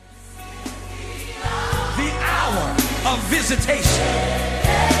hour of visitation.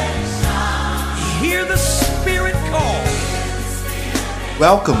 Hear the Spirit call.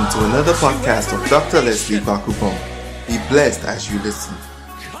 Welcome to another podcast of Dr. Leslie Kwakupong. Be blessed as you listen.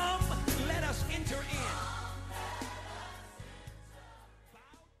 Come, let us enter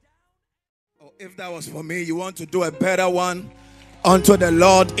in. If that was for me, you want to do a better one unto the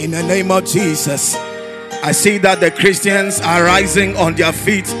Lord in the name of Jesus. I see that the Christians are rising on their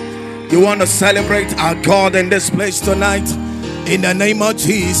feet. You want to celebrate our God in this place tonight in the name of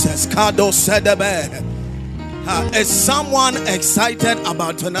Jesus. Kado Sedebe. Is someone excited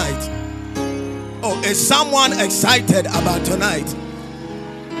about tonight? Oh, is someone excited about tonight?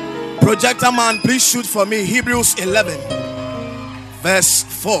 Projector man, please shoot for me Hebrews 11 verse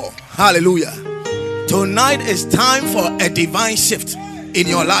 4. Hallelujah. Tonight is time for a divine shift in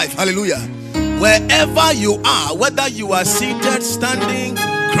your life. Hallelujah. Wherever you are, whether you are seated, standing,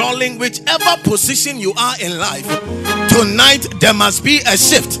 crawling, whichever position you are in life, tonight there must be a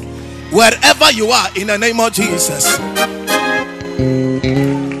shift wherever you are in the name of Jesus.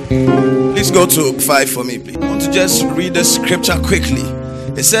 Please go to 5 for me, please. I want to just read the scripture quickly.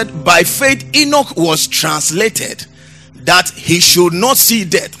 It said, by faith Enoch was translated that he should not see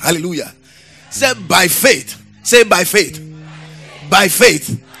death. Hallelujah. Said by faith. Say by faith. By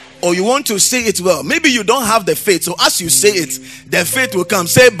faith. Or you want to say it well. Maybe you don't have the faith. So as you say it, the faith will come.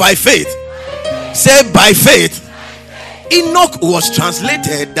 Say by faith. Say by faith. Enoch was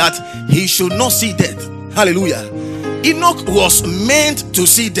translated that he should not see death. Hallelujah. Enoch was meant to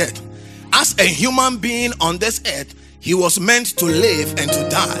see death. As a human being on this earth, he was meant to live and to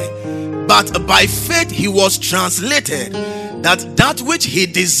die. But by faith he was translated that which he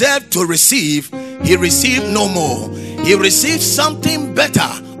deserved to receive, he received no more. He received something better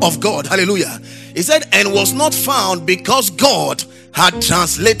of God. Hallelujah. He said, and was not found because God had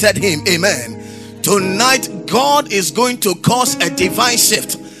translated him. Amen. Tonight God is going to cause a divine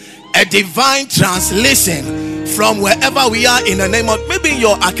shift, a divine translation from wherever we are in the name of, maybe in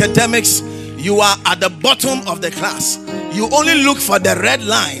your academics you are at the bottom of the class, you only look for the red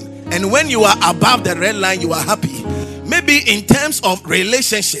line, and when you are above the red line you are happy. Maybe in terms of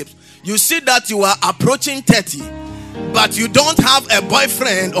relationships, you see that you are approaching 30 but you don't have a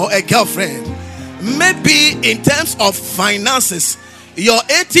boyfriend or a girlfriend. Maybe in terms of finances, your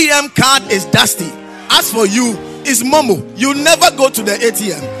ATM card is dusty. As for you, it's Momo. You never go to the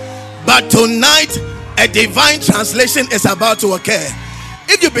ATM. But tonight, a divine translation is about to occur.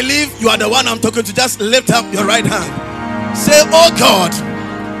 If you believe you are the one I'm talking to, just lift up your right hand. Say, oh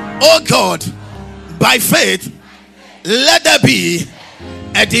God, by faith, let there be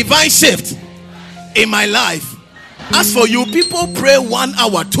a divine shift in my life. As for you, people pray 1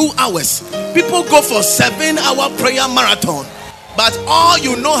 hour, 2 hours. People go for 7-hour prayer marathon. But all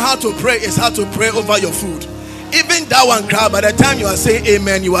you know how to pray is how to pray over your food. Even that one crowd, by the time you are saying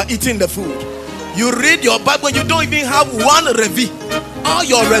amen, you are eating the food. You read your Bible, you don't even have one review. All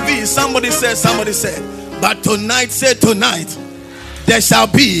your review is somebody said. But tonight, say tonight, there shall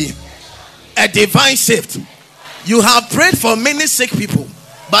be a divine shift. You have prayed for many sick people,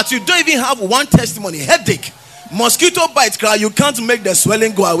 but you don't even have one testimony. Headache, mosquito bites, you can't make the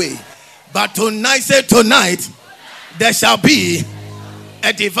swelling go away. But tonight, say tonight, there shall be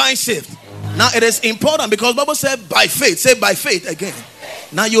a divine shift. Now it is important because the Bible said by faith. Say by faith again.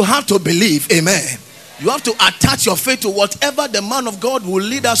 Now you have to believe. Amen. You have to attach your faith to whatever the man of God will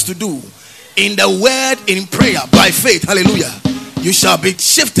lead us to do in the word, in prayer, by faith. Hallelujah. You shall be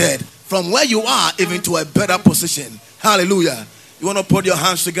shifted from where you are even to a better position. Hallelujah. You want to put your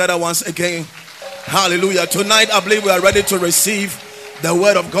hands together once again. Hallelujah. Tonight I believe we are ready to receive the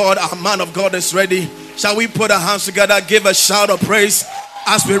word of God. Our man of God is ready. Shall we put our hands together, give a shout of praise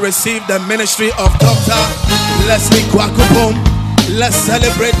as we receive the ministry of Dr. Leslie Kwakupong. Let's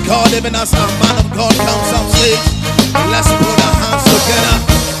celebrate God even as our man of God comes on stage. Let's put our hands together.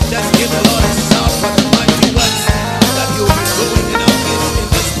 Let's give the Lord a shout for the mighty works that He will be doing in our midst in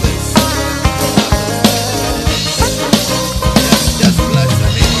this place. Just bless the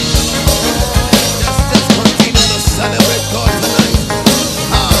name of the Lord. Just continue to celebrate God tonight.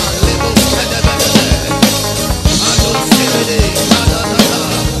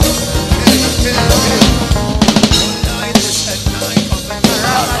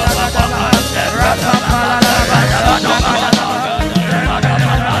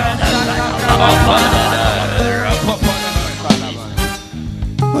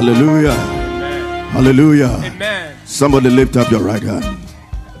 Hallelujah. Hallelujah. Amen. Somebody lift up your right hand.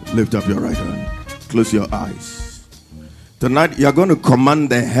 Lift up your right hand. Close your eyes. Tonight you are going to command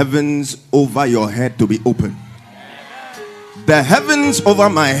the heavens over your head to be open. The heavens over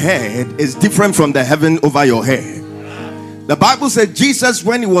my head is different from the heaven over your head. The Bible said Jesus,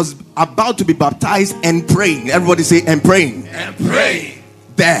 when he was about to be baptized and praying, everybody say, and praying. And pray.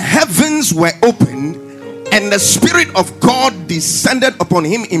 The heavens were opened and the Spirit of God descended upon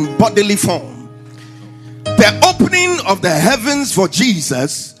him in bodily form. The opening of the heavens for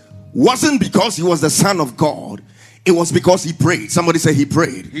Jesus wasn't because he was the Son of God. It was because he prayed. Somebody say he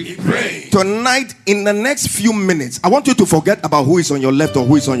prayed. He prayed. Tonight, in the next few minutes, I want you to forget about who is on your left or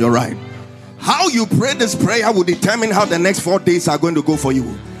who is on your right. How you pray this prayer will determine how the next 4 days are going to go for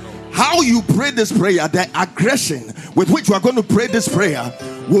you. How you pray this prayer, the aggression with which you are going to pray this prayer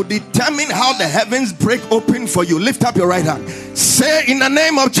will determine how the heavens break open for you. Lift up your right hand. Say, in the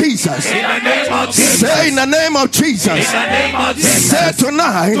name of Jesus. In the name of Jesus. Say, in the name of Jesus. In the name of Jesus. Say,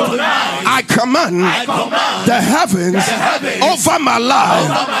 tonight, I command the heavens over my life.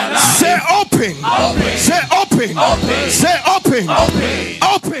 Say, open. Say, open. Say, open.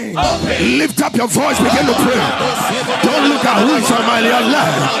 Open. Lift up your voice, begin to pray. Don't look at who is on my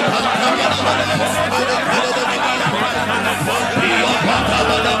left.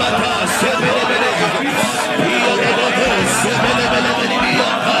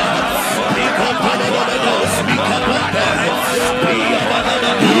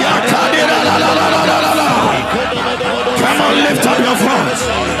 Come on, lift up your voice.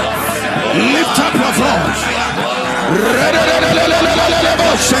 Lift up your voice.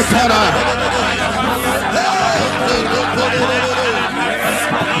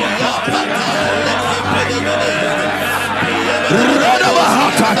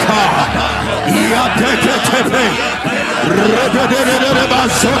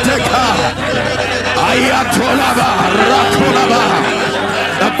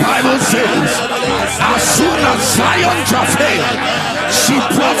 The Bible says, as soon as Zion travailed, she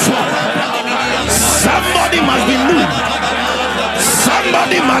brought forth. Somebody must be moved.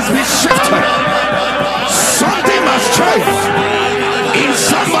 Somebody must be shifted. Something must change in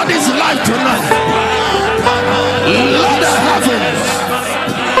somebody's life tonight. Let the heavens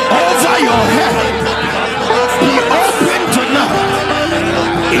over your head be open tonight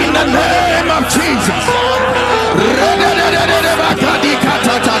in the name of Jesus.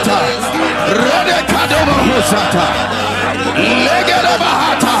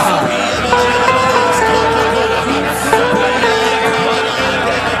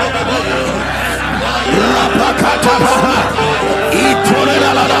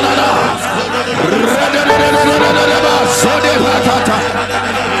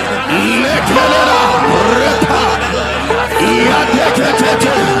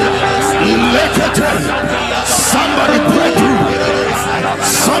 Somebody break through.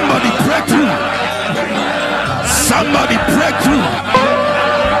 Somebody break through. Somebody break through.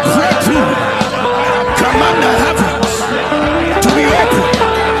 Break through. Command the heavens to be open.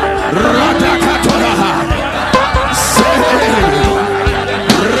 Radakatoraha.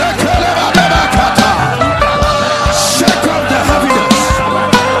 Shake off the heaviness.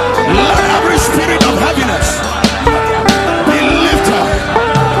 Let every spirit of heaviness be lifted.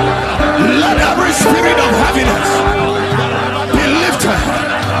 Let every spirit of heaviness be lifted.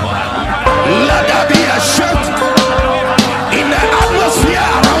 Let there be a shift in the atmosphere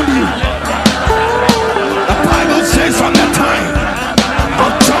around you. The Bible says from the time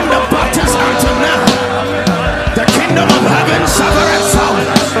of John the Baptist until now, the kingdom of heaven suffereth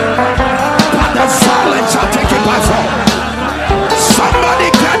violence, but the violent shall take it by force. Somebody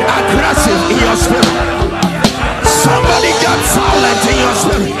get aggressive in your spirit. Somebody get violent in your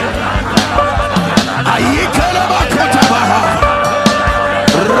spirit.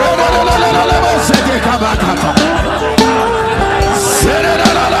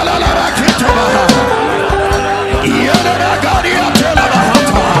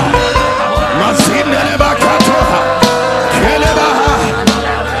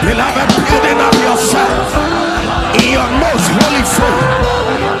 Beloved, building up yourself in your most holy faith,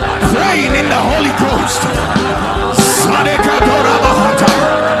 praying in the Holy Ghost.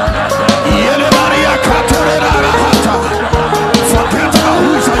 Forget about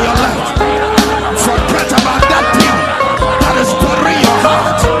who's on your left. Forget about that thing that is bothering your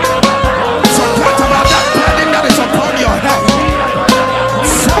heart. Forget about that burden that is upon your head.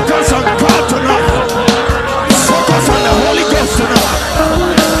 Focus on God tonight. Focus on the Holy Ghost tonight.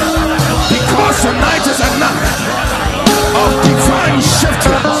 Because tonight is a night of divine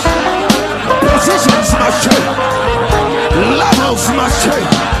shiftings. Positions must change. Levels must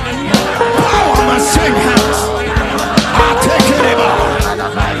change. Power must change hands. I'll take it about.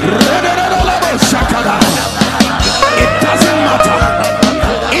 It doesn't matter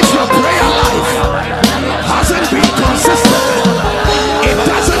if your prayer life hasn't been consistent.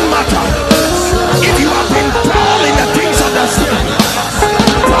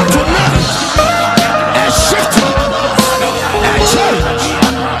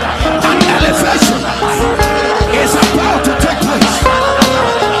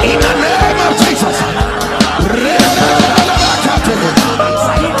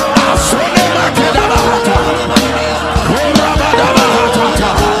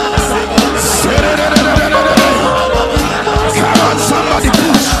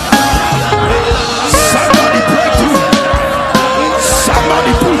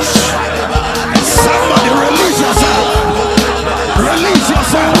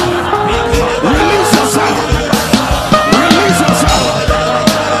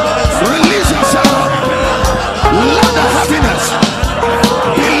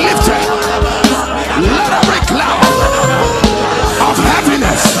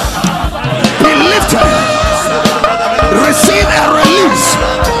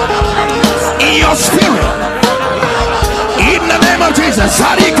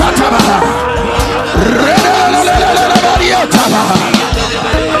 Sarikatabaha. Redalalalalabariatabaha.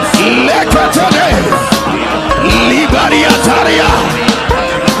 Lekatade. Libariataria.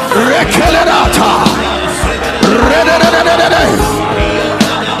 Rekelerata. Redadadadadada.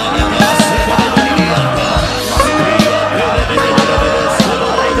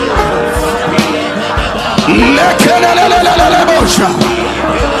 Lekelelelelelelebosha.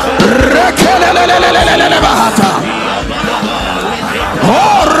 Rekelelelelelelebahata.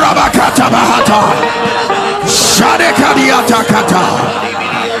 Oh, Rabakata Bahata. Shadekadiata Kata.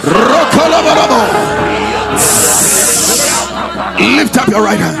 Rokoloborobo. Lift up your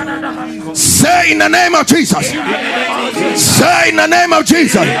right hand. Say in the name of Jesus. Say in the name of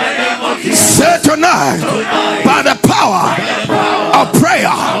Jesus. Say tonight, by the power of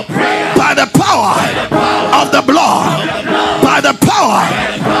prayer, by the power of the blood, by the power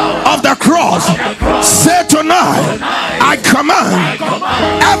of the cross, say tonight, I command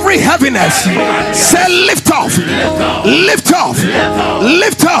every heaviness. Say lift off, lift off,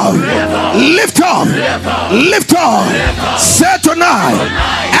 lift off, lift off, lift off. Say tonight,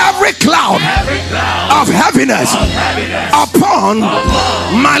 every cloud of heaviness upon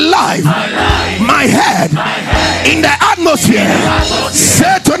my life, my head, in the atmosphere.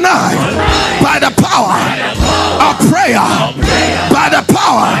 Say tonight, by the power of prayer, by the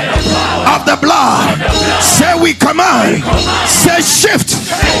power of the blood, say we command. Say shift,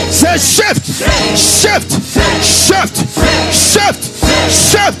 say shift, shift, shift, shift, shift,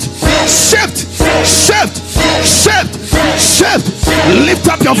 shift, shift, shift, shift. Lift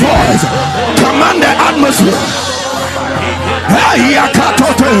up your voice. Command the atmosphere.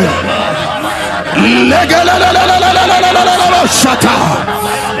 Shata.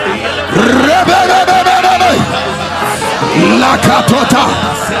 Lakatota.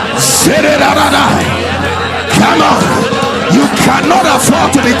 Come on. You cannot afford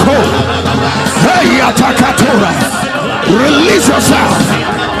to be cold. Release yourself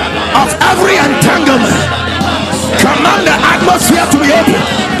of every entanglement. Command the atmosphere to be open.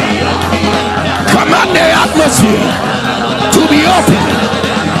 Command the atmosphere to be open.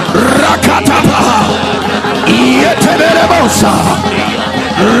 Rakatapaha. Yetebelebosa.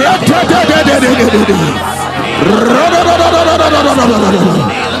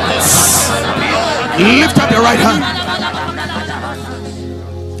 Lift up your right hand.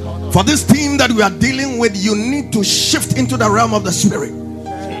 For this theme that we are dealing with, you need to shift into the realm of the spirit.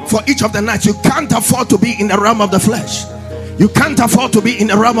 For each of the nights, you can't afford to be in the realm of the flesh. You can't afford to be in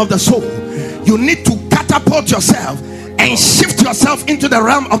the realm of the soul. You need to catapult yourself and shift yourself into the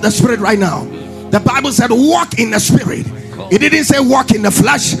realm of the spirit right now. The Bible said walk in the spirit. It didn't say walk in the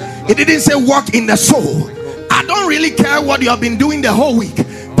flesh. It didn't say walk in the soul. I don't really care what you have been doing the whole week,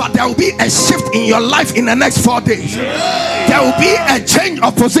 but there will be a shift in your life in the next 4 days. There will be a change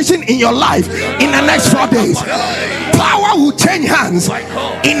of position in your life in the next 4 days. Power will change hands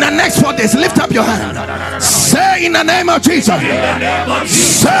in the next 4 days. Lift up your hand. Say in the name of Jesus.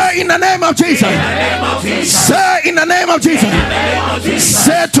 Say in the name of Jesus. Say in the name of Jesus.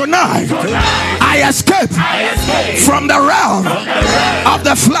 Say tonight, I escape from the realm of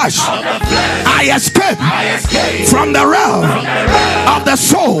the flesh. I escape from the realm of the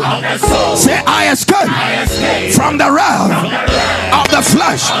soul. Say I escape from the realm of the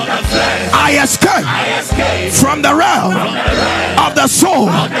flesh. I escape from the realm of the soul.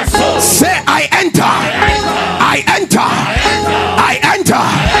 Say I enter, I enter, I enter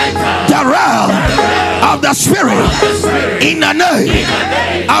the realm of the spirit in the name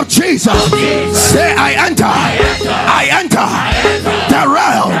of Jesus. Say I enter, I enter the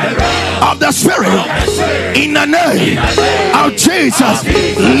realm of the spirit in the name of Jesus.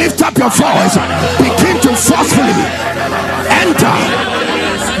 Lift up your voice. Begin to forcefully enter,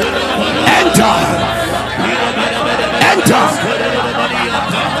 enter, enter,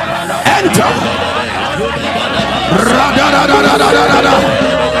 enter. Ra-da-da-da-da-da-da-da.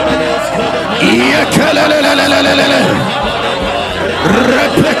 Yekelelelelelelele.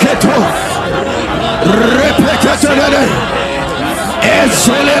 Repeketo. Repeketelele.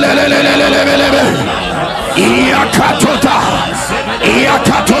 Eselelelelelelelele. Iakatota.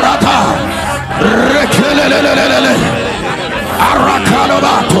 Iakatorata. Rekelelelelelele.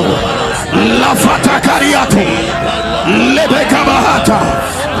 Arakalobato. Lafatakariato. Lebekabahata.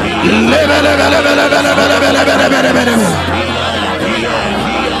 Lebelebelebelebelebelebelebelebelebelebele.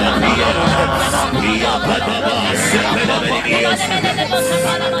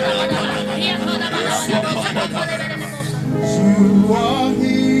 You are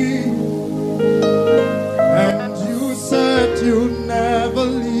here, and you said you'd never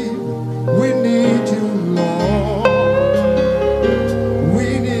leave. We need you, Lord.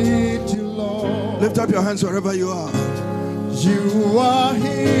 your hands wherever you are. You are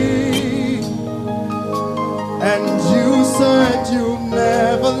here, and you said you'll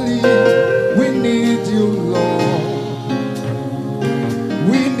never leave. We need you, Lord.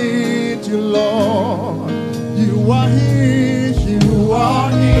 We need you, Lord. You are here, you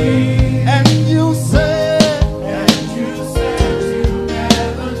are here, and you said you'll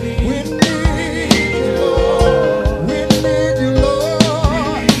never leave. We need you, Lord. We need you, Lord.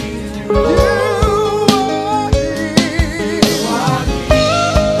 You are here,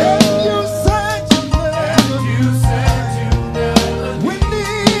 and you said you'll never. We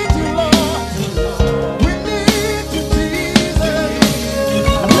need you, Lord. We need you, Jesus.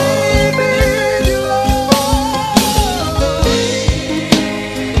 We need you, Lord. We need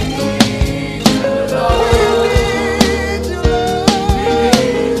you, Lord.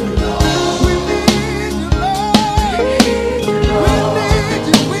 We need you, Lord. We need you,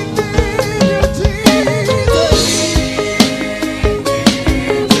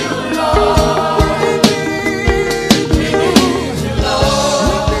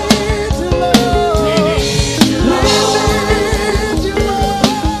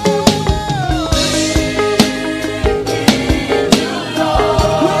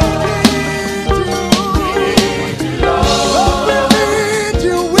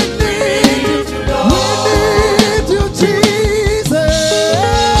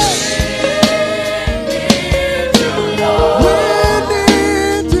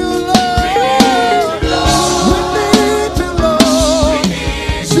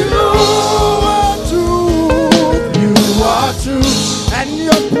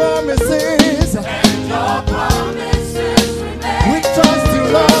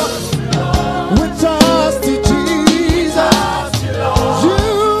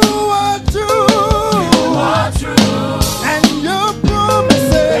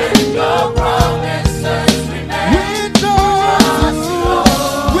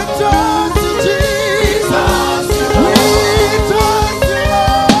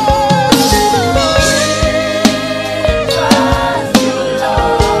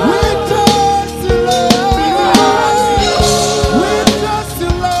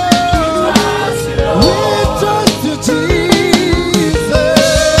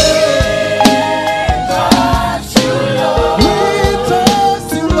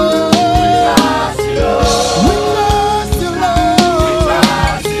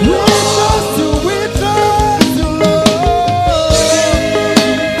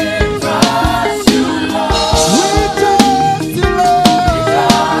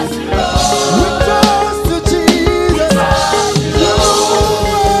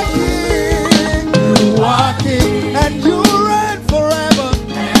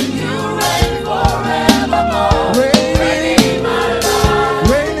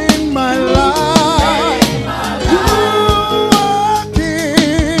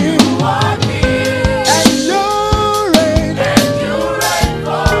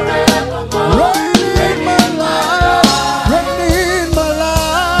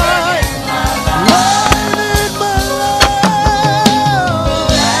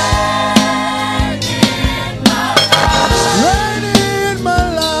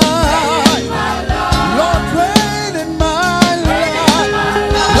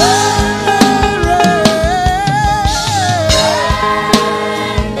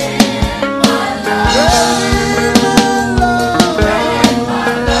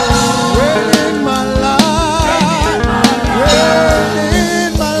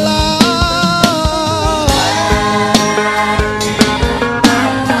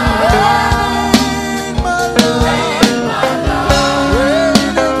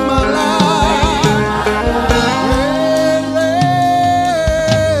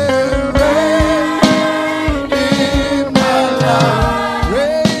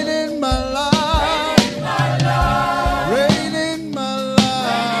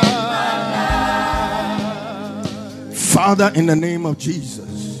 Father, in the name of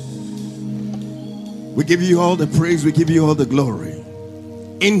Jesus, we give you all the praise, we give you all the glory.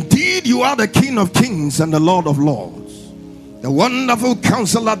 Indeed, you are the King of kings and the Lord of lords, the wonderful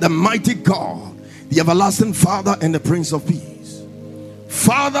counselor, the mighty God, the everlasting Father, and the Prince of Peace.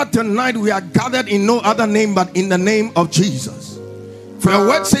 Father, tonight we are gathered in no other name but in the name of Jesus. For your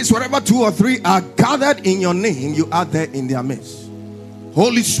word says, wherever 2 or 3 are gathered in your name, you are there in their midst.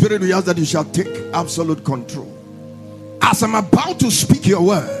 Holy Spirit, we ask that you shall take absolute control. As I'm about to speak your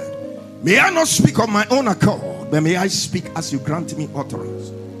word, may I not speak of my own accord, but may I speak as you grant me utterance.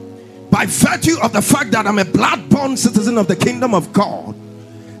 By virtue of the fact that I'm a blood-born citizen of the kingdom of God,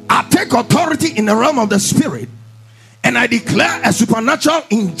 I take authority in the realm of the spirit, and I declare a supernatural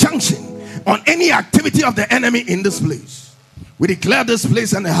injunction on any activity of the enemy in this place. We declare this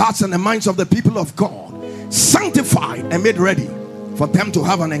place and the hearts and the minds of the people of God sanctified and made ready for them to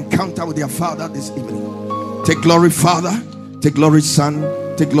have an encounter with their Father this evening. Take glory, Father. Take glory, Son.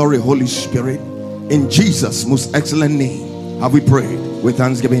 Take glory, Holy Spirit. In Jesus' most excellent name have we prayed with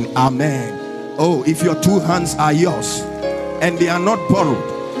thanksgiving. Amen. Oh, if your two hands are yours and they are not borrowed,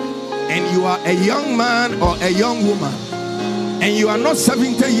 and you are a young man or a young woman, and you are not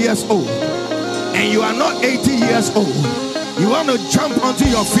 70 years old, and you are not 80 years old, you want to jump onto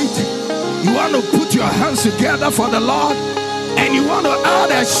your feet, you want to put your hands together for the Lord, and you want to add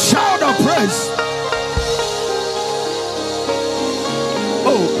a shout of praise.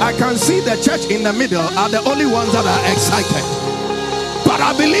 Oh, I can see the church in the middle are the only ones that are excited. But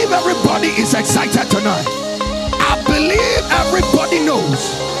I believe everybody is excited tonight. I believe everybody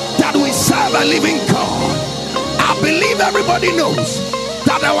knows that we serve a living God. I believe everybody knows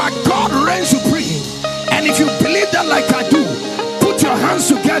that our God reigns supreme. And if you believe that like I do, put your hands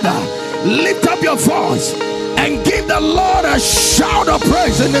together, lift up your voice, and give the Lord a shout of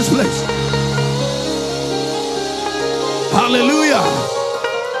praise in this place. Hallelujah.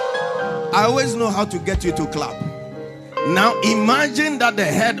 I always know how to get you to clap. Now imagine that the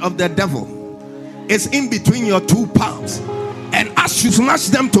head of the devil is in between your two palms, and as you smash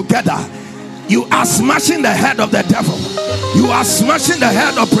them together, you are smashing the head of the devil. You are smashing the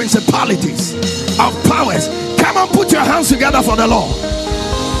head of principalities, of powers. Come on, put your hands together for the Lord.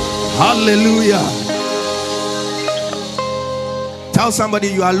 Hallelujah. Tell somebody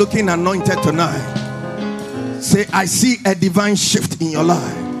you are looking anointed tonight. Say, I see a divine shift in your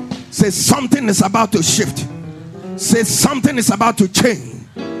life. Say, something is about to shift. Say, something is about to change.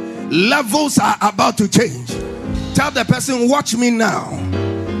 Levels are about to change. Tell the person, watch me now,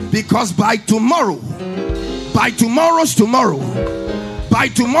 because by tomorrow, by tomorrow's tomorrow, by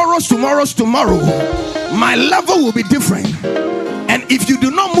tomorrow's my level will be different. And if you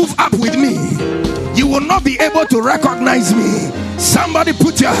do not move up with me, you will not be able to recognize me. Somebody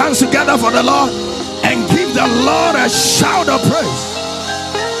put your hands together for the Lord and give the Lord a shout of praise.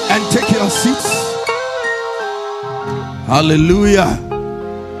 And take your seats. Hallelujah.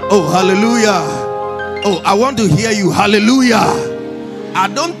 Oh, hallelujah. Oh, I want to hear you. Hallelujah. I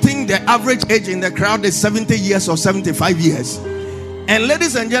don't think the average age in the crowd is 70 years or 75 years. And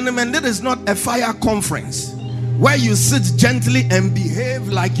ladies and gentlemen, this is not a fire conference where you sit gently and behave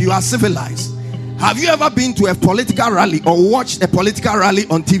like you are civilized. Have you ever been to a political rally or watched a political rally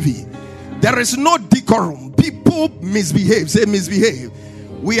on TV? There is no decorum. People misbehave. Say misbehave.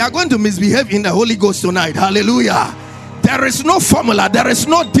 We are going to misbehave in the Holy Ghost tonight. Hallelujah. There is no formula. There is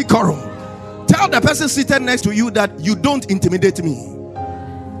no decorum. Tell the person seated next to you that you don't intimidate me.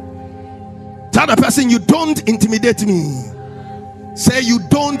 Tell the person you don't intimidate me. Say you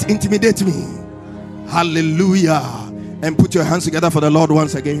don't intimidate me. Hallelujah. And put your hands together for the Lord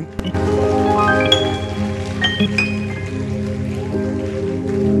once again.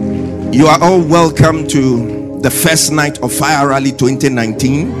 You are all welcome to the first night of Fire Rally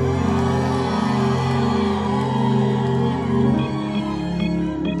 2019.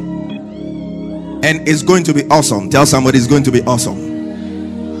 And it's going to be awesome. Tell somebody it's going to be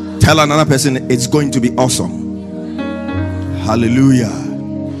awesome. Tell another person it's going to be awesome. Hallelujah.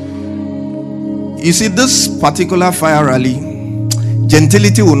 You see, this particular Fire Rally,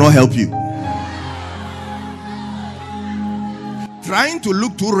 gentility will not help you. Trying to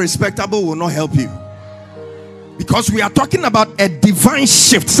look too respectable will not help you. Because we are talking about a divine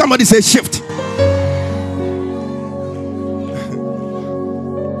shift. Somebody say shift.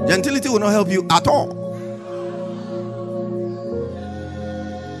 Gentility will not help you at all.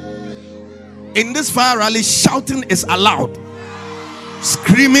 In this Fire Rally, shouting is allowed.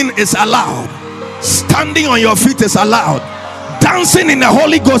 Screaming is allowed. Standing on your feet is allowed. Dancing in the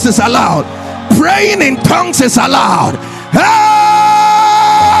Holy Ghost is allowed. Praying in tongues is allowed. Hey!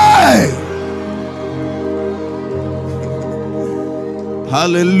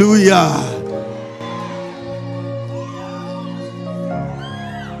 Hallelujah.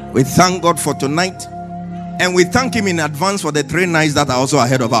 We thank God for tonight, and we thank Him in advance for the 3 nights that are also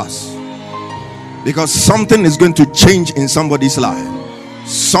ahead of us, because something is going to change in somebody's life.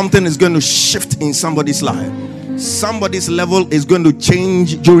 Something is going to shift in somebody's life. Somebody's level is going to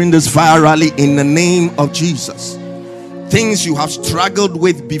change during this Fire Rally in the name of Jesus. Things you have struggled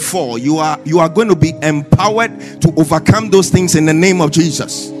with before, you are going to be empowered to overcome those things in the name of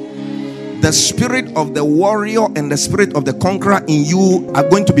Jesus. The spirit of the warrior and the spirit of the conqueror in you are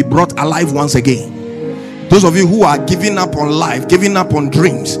going to be brought alive once again. Those of you who are giving up on life, giving up on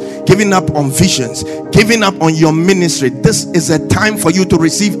dreams, giving up on visions, giving up on your ministry, this is a time for you to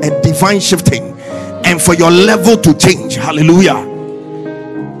receive a divine shifting and for your level to change. Hallelujah.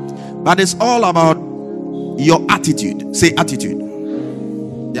 But it's all about your attitude. Say attitude.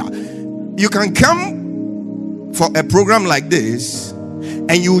 Yeah. You can come for a program like this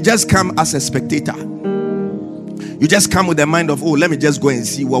and you just come as a spectator. You just come with the mind of, oh, let me just go and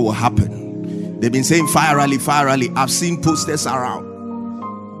see what will happen. They've been saying fire rally, fire rally. I've seen posters around.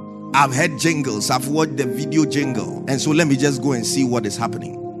 I've heard jingles. I've watched the video jingle. And so let me just go and see what is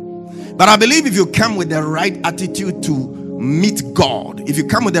happening. But I believe if you come with the right attitude to meet God, if you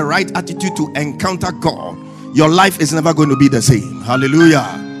come with the right attitude to encounter God, your life is never going to be the same. Hallelujah.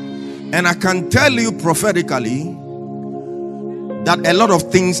 And I can tell you prophetically that a lot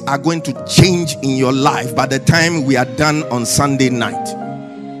of things are going to change in your life by the time we are done on Sunday night.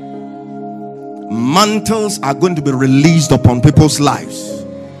 Mantles are going to be released upon people's lives.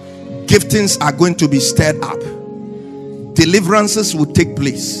 Giftings are going to be stirred up. Deliverances will take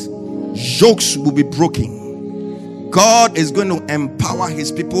place. Yokes will be broken. God is going to empower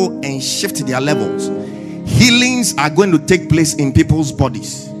his people and shift their levels. Healings are going to take place in people's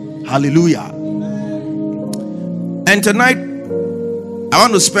bodies. Hallelujah. And tonight I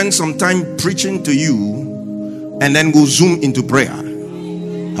want to spend some time preaching to you and then go zoom into prayer.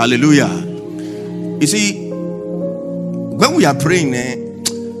 Hallelujah. You see, when we are praying,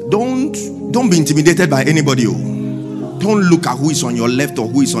 don't be intimidated by anybody. Don't look at who is on your left or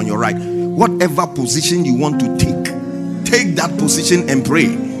who is on your right. Whatever position you want to take that position and pray.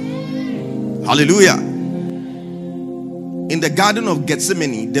 Hallelujah. In the Garden of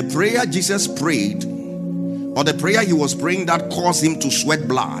Gethsemane, the prayer Jesus prayed, or the prayer he was praying that caused him to sweat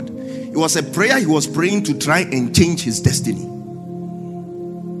blood, it was a prayer he was praying to try and change his destiny.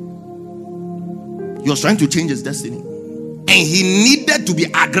 He was trying to change his destiny, and he needed to be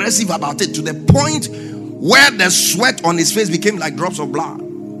aggressive about it to the point where the sweat on his face became like drops of blood.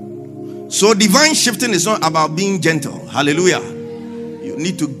 So divine shifting is not about being gentle. Hallelujah. You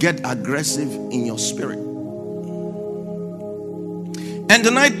need to get aggressive in your spirit. And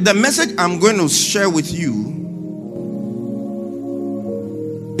tonight, the message I'm going to share with you,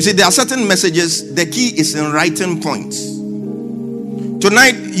 you see, there are certain messages, the key is in writing points.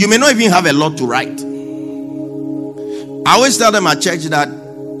 Tonight, you may not even have a lot to write. I always tell them at church that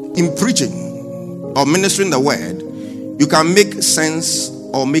in preaching or ministering the word, you can make sense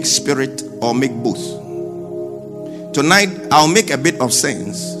or make spirit or make both. Tonight, I'll make a bit of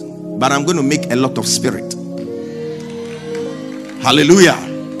sense, but I'm going to make a lot of spirit. Hallelujah.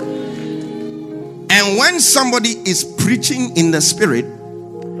 And when somebody is preaching in the spirit,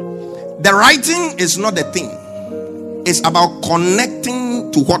 the writing is not the thing. It's about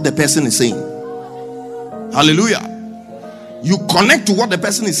connecting to what the person is saying. Hallelujah. You connect to what the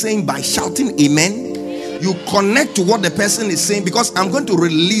person is saying by shouting amen. You connect to what the person is saying, because I'm going to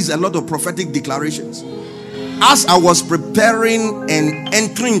release a lot of prophetic declarations. As I was preparing and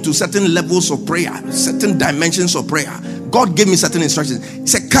entering into certain levels of prayer, certain dimensions of prayer, God gave me certain instructions. He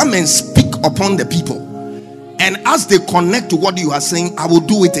said, come and speak upon the people. And as they connect to what you are saying, I will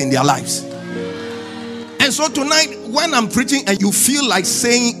do it in their lives. And so tonight, when I'm preaching and you feel like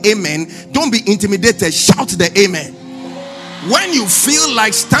saying amen, don't be intimidated. Shout the amen. When you feel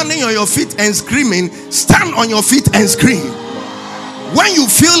like standing on your feet and screaming, stand on your feet and scream. When you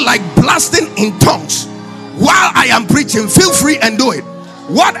feel like blasting in tongues while I am preaching, feel free and do it.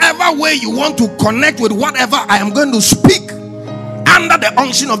 Whatever way you want to connect with whatever I am going to speak under the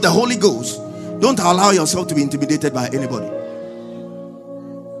unction of the Holy Ghost, don't allow yourself to be intimidated by anybody.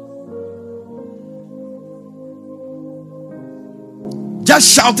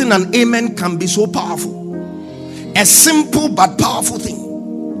 Just shouting an amen can be so powerful. A simple but powerful thing.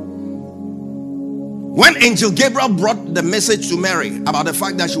 When Angel Gabriel brought the message to Mary about the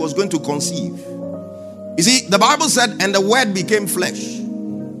fact that she was going to conceive, you see, the Bible said, and the word became flesh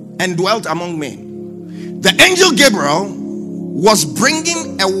and dwelt among men. The angel Gabriel was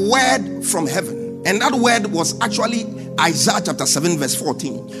bringing a word from heaven, and that word was actually Isaiah chapter 7 verse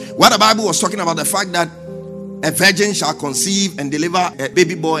 14, where the Bible was talking about the fact that a virgin shall conceive and deliver a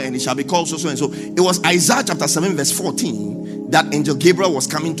baby boy, and it shall be called so and so. It was Isaiah chapter 7 verse 14 that angel Gabriel was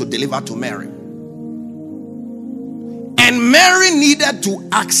coming to deliver to Mary. And Mary needed to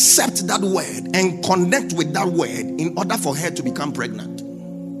accept that word and connect with that word in order for her to become pregnant.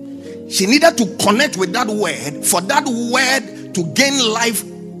 She needed to connect with that word for that word to gain life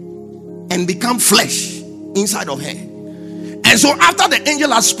and become flesh inside of her. And so after the angel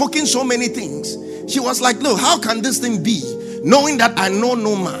had spoken so many things, she was like, look, how can this thing be, knowing that I know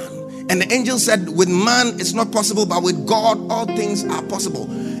no man And the angel said, with man it's not possible, but with God all things are possible.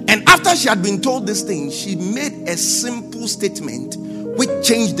 And after she had been told this thing, she made a simple statement which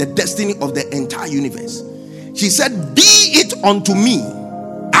changed the destiny of the entire universe. She said, be it unto me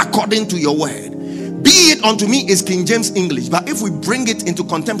according to your word. Be it unto me is King James English, but if we bring it into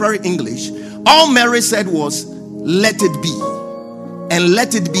contemporary English, all Mary said was, let it be. And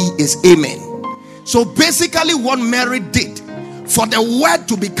let it be is amen. So basically what Mary did, for the word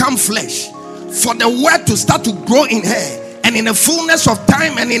to become flesh, for the word to start to grow in her, and in the fullness of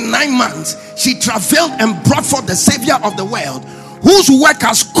time and in 9 months, she travailed and brought forth the Savior of the world, whose work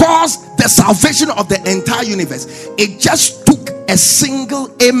has caused the salvation of the entire universe. It just took a single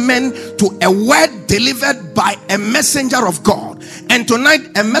amen to a word delivered by a messenger of God. And tonight,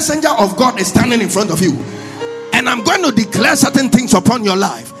 a messenger of God is standing in front of you. And I'm going to declare certain things upon your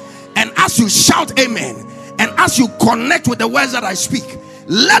life. And as you shout amen, and as you connect with the words that I speak,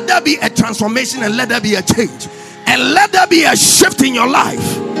 let there be a transformation, and let there be a change, and let there be a shift in your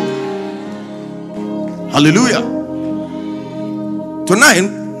life. Hallelujah. Tonight,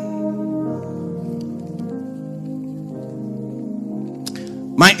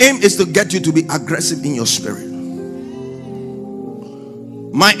 my aim is to get you to be aggressive in your spirit.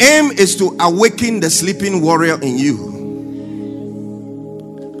 My aim is to awaken the sleeping warrior in you.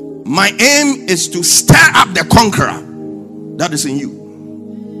 My aim is to stir up the conqueror that is in you.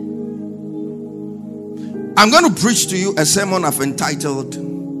 I'm going to preach to you a sermon I've entitled,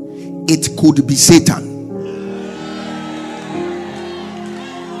 It Could Be Satan.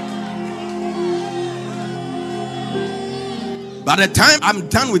 By the time I'm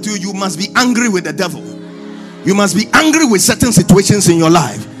done with you, you must be angry with the devil. You must be angry with certain situations in your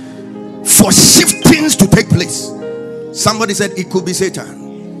life for shiftings to take place. Somebody said it could be Satan.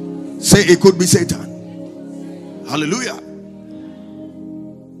 Say it could be Satan. Hallelujah.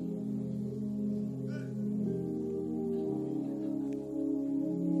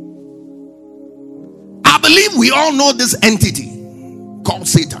 I believe we all know this entity called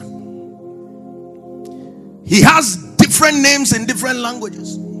Satan. He has different names in different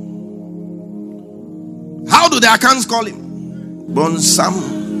languages. How do the Akans call him? Bonsam.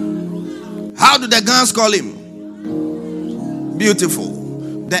 How do the Gans call him? Beautiful.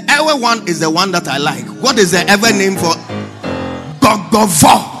 The Ewe one is the one that I like. What is the Ewe name for?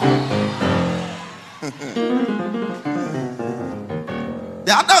 Gogovo.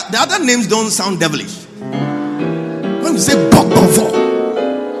 The other names don't sound devilish. When you say Gogovo,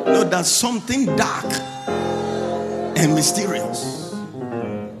 no, there's something dark and mysterious.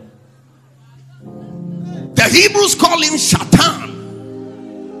 The Hebrews call him Shatan.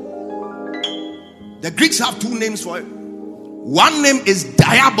 The Greeks have two names for him. One name is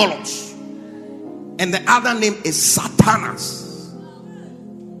Diabolos, and the other name is Satanas.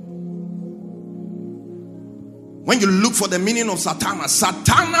 When you look for the meaning of Satanas,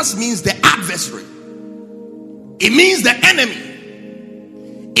 Satanas means the adversary. It means the enemy.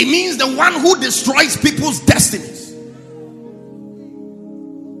 It means the one who destroys people's destinies.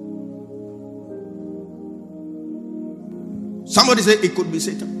 Somebody say it could be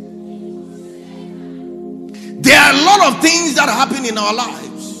Satan. There are a lot of things that happen in our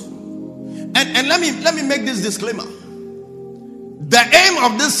lives. And let me make this disclaimer. The aim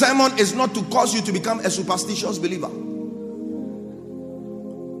of this sermon is not to cause you to become a superstitious believer.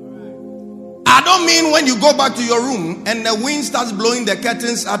 I don't mean when you go back to your room and the wind starts blowing the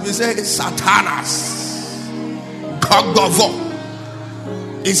curtains up, you say, Satanas, Gogovo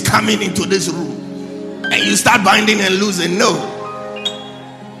is coming into this room. And you start binding and losing. No.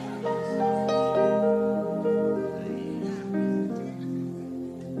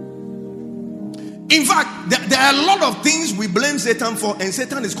 In fact, there are a lot of things we blame Satan for, and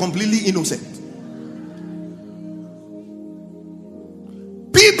Satan is completely innocent.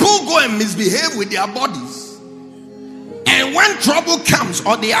 People go and misbehave with their bodies, and when trouble comes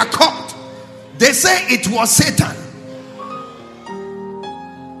or they are caught, they say it was Satan.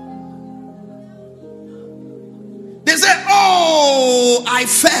 They say, oh, I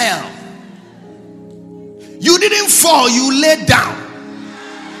fell. You didn't fall, you laid down.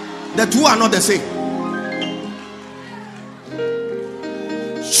 The two are not the same.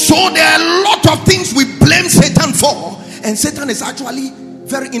 So there are a lot of things we blame Satan for, and Satan is actually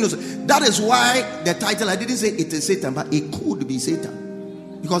very innocent. That is why the title, I didn't say it is Satan, but it could be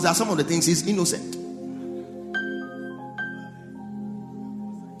Satan, because there are some of the things he's innocent.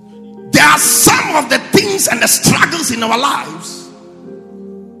 There are some of the things and the struggles in our lives,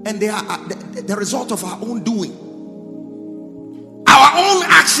 and they are the result of our own doing, our own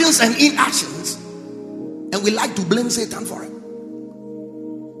actions and inactions, and we like to blame Satan for it.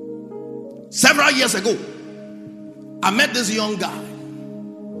 Several years ago, I met this young guy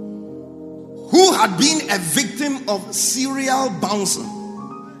who had been a victim of serial bouncing.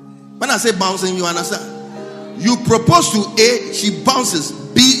 When I say bouncing, you understand? You propose to A, she bounces.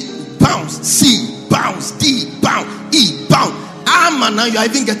 B, bounce. C, bounce. D, bounce. E, bounce. And now you are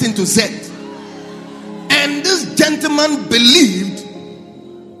even getting to Z. And this gentleman believed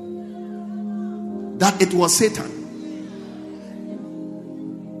that it was Satan.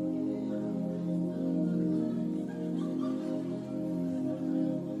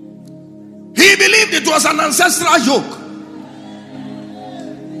 He believed it was an ancestral yoke.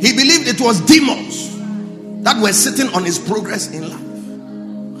 He believed it was demons that were sitting on his progress in life.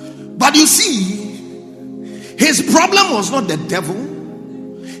 But you see, his problem was not the devil.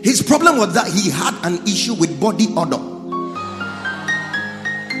 His problem was that he had an issue with body odor.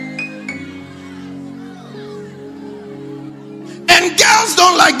 And girls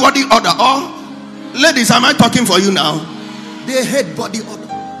don't like body odor. Oh, ladies, am I talking for you now? They hate body odor.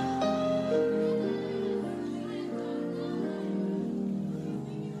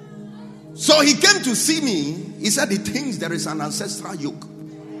 So he came to see me. He said he thinks there is an ancestral yoke.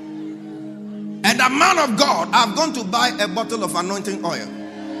 And the man of God, I've gone to buy a bottle of anointing oil.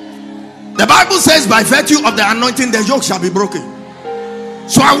 The Bible says by virtue of the anointing, the yoke shall be broken.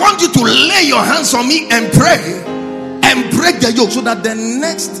 So I want you to lay your hands on me and pray and break the yoke, so that the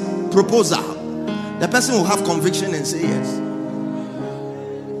next proposal, the person will have conviction and say yes.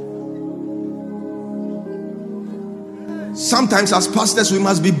 Sometimes as pastors, we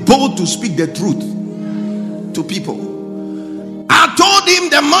must be bold to speak the truth to people. I told him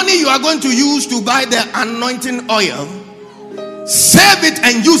the money you are going to use to buy the anointing oil, save it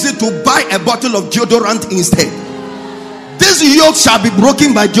and use it to buy a bottle of deodorant instead. This yoke shall be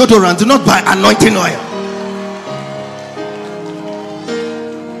broken by deodorant, not by anointing oil.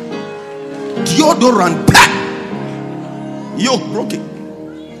 Deodorant, yoke broken.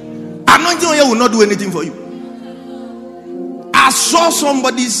 Anointing oil will not do anything for you. I saw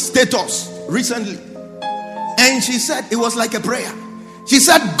somebody's status recently, and she said it was like a prayer. She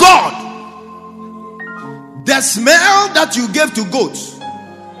said, God, the smell that you gave to goats,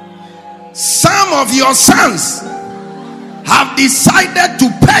 some of your sons have decided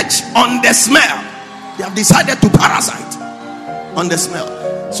to perch on the smell. They have decided to parasite on the smell.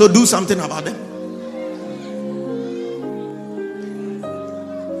 So do something about them.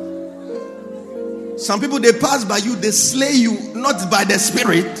 Some people, they pass by you, they slay you, not by the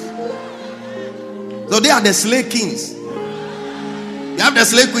spirit. So they are the slay kings. You have the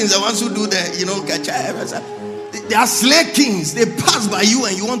slay queens, the ones who do the, they are slay kings. They pass by you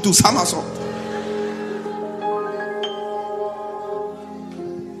and you want to somersault.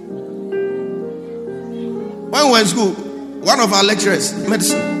 When we were in school, one of our lecturers in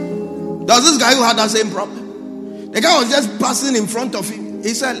medicine, there was this guy who had that same problem. The guy was just passing in front of him.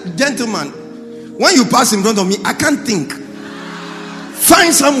 He said, gentlemen, when you pass in front of me, I can't think.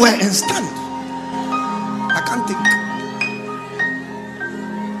 Find somewhere and stand. I can't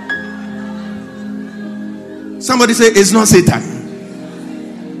think. Somebody say it's not Satan.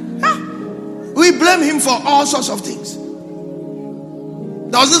 We blame him for all sorts of things.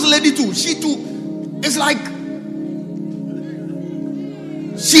 There was this lady too. She too, it's like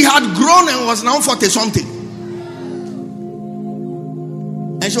she had grown and was now 40 something,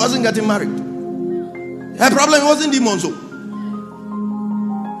 and she wasn't getting married. Her problem wasn't demons.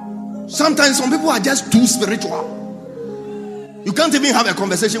 Sometimes some people are just too spiritual. You can't even have a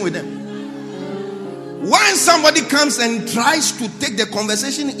conversation with them. When somebody comes and tries to take the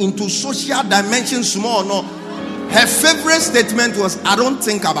conversation into social dimension small, no, her favorite statement was, I don't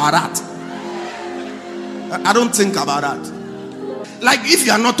think about that. I don't think about that. Like if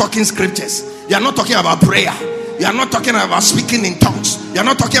you are not talking scriptures, you are not talking about prayer, you are not talking about speaking in tongues, you are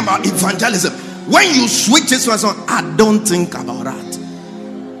not talking about evangelism. When you switch this one on, I don't think about that.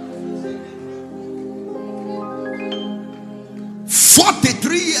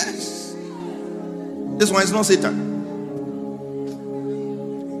 43 years. This one is not Satan.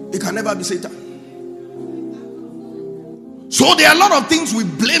 It can never be Satan. So there are a lot of things we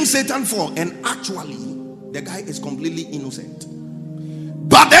blame Satan for, and actually the guy is completely innocent.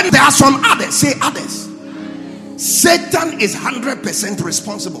 But then there are some others. Say others. Satan is 100%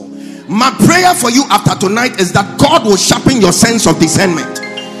 responsible. My prayer for you after tonight is that God will sharpen your sense of discernment,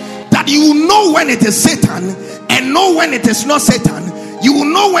 that you will know when it is Satan and know when it is not Satan. You will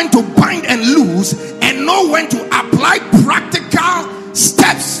know when to bind and loose, and know when to apply practical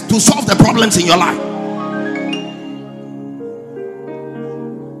steps to solve the problems in your life.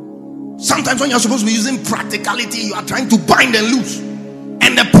 Sometimes when you're supposed to be using practicality, you are trying to bind and loose.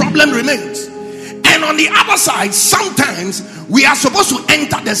 and the problem remains. And on the other side, sometimes we are supposed to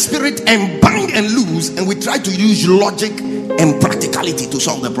enter the spirit and bind and loose, and we try to use logic and practicality to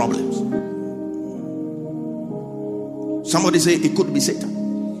solve the problems. Somebody say it could be Satan.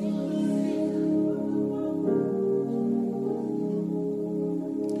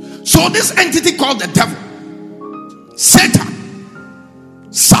 So this entity called the devil, Satan,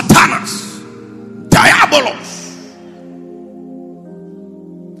 Satanas, Diabolos,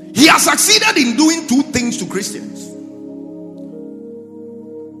 he has succeeded in doing two things to Christians.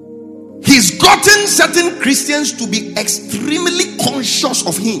 He's gotten certain Christians to be extremely conscious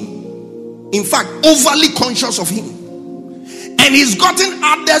of him. In fact, overly conscious of him. And he's gotten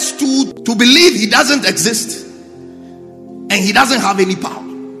others to believe he doesn't exist and he doesn't have any power.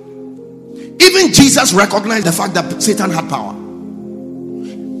 Even Jesus recognized the fact that Satan had power.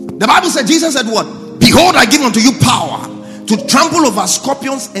 The Bible said, Jesus said what? Behold, I give unto you power to trample over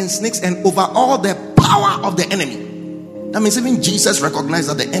scorpions and snakes and over all the power of the enemy. That means even Jesus recognized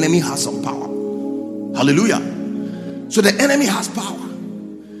that the enemy has some power. Hallelujah. So the enemy has power,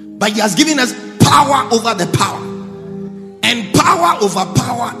 but he has given us power over the power. And power over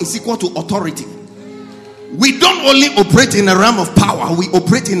power is equal to authority. We don't only operate in the realm of power, we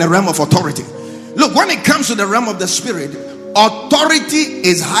operate in the realm of authority. Look, when it comes to the realm of the spirit, authority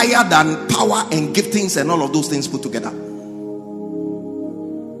is higher than power and giftings and all of those things put together.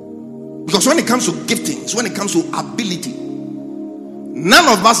 Because when it comes to giftings, when it comes to ability, none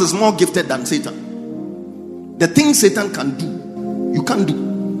of us is more gifted than Satan. The things Satan can do, you can't do.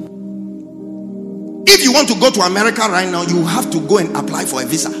 If you want to go to America right now, you have to go and apply for a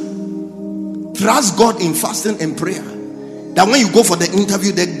visa. Trust God in fasting and prayer, that when you go for the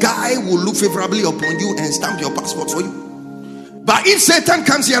interview, the guy will look favorably upon you and stamp your passport for you. But if Satan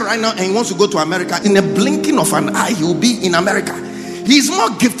comes here right now and he wants to go to America, in a blinking of an eye, he will be in America. He's more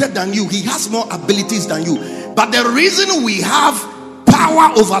gifted than you. He has more abilities than you. But the reason we have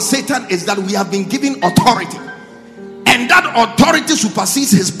power over Satan is that we have been given authority. And that authority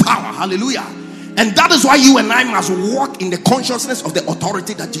supersedes his power. Hallelujah. And that is why you and I must walk in the consciousness of the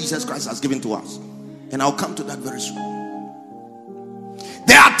authority that Jesus Christ has given to us. And I'll come to that very soon.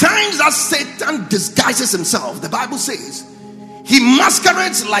 There are times that Satan disguises himself. The Bible says he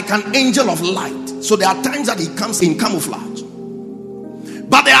masquerades like an angel of light. So there are times that he comes in camouflage.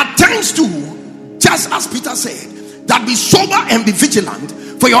 But there are times too, just as Peter said, that be sober and be vigilant.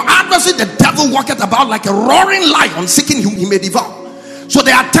 For your adversary, the devil, walketh about like a roaring lion, seeking whom he may devour. So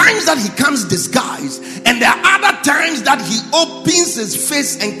there are times that he comes disguised, and there are other times that he opens his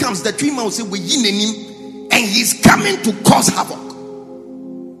face and comes. The tree man will say, and he's coming to cause havoc.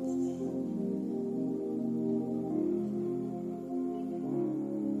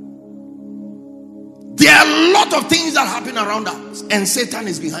 There are a lot of things that happen around us, and Satan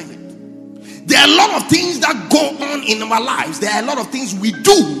is behind it. There are a lot of things that go on in our lives. There are a lot of things we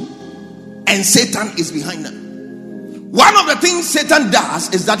do, and Satan is behind them. One of the things Satan does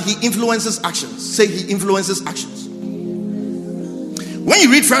is that he influences actions. Say he influences actions. When you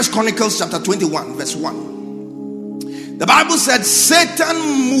read 1 Chronicles chapter 21 verse 1, the Bible said Satan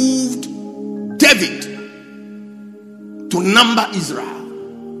moved David to number Israel.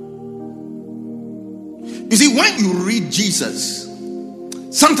 You see, when you read Jesus,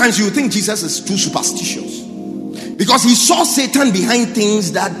 sometimes you think Jesus is too superstitious because he saw Satan behind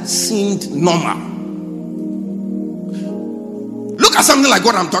things that seemed normal. Look at something like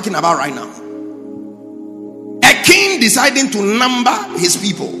what I'm talking about right now. A king deciding to number his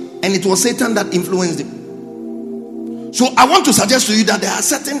people, and it was Satan that influenced him. So I want to suggest to you that there are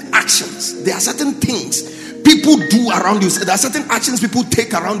certain actions, there are certain things people do around you, there are certain actions people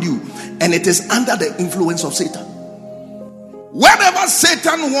take around you, and it is under the influence of Satan. Whenever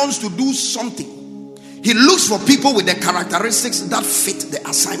Satan wants to do something, he looks for people with the characteristics that fit the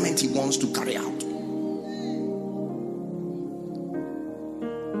assignment he wants to carry out.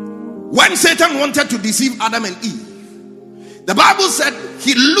 When Satan wanted to deceive Adam and Eve, the Bible said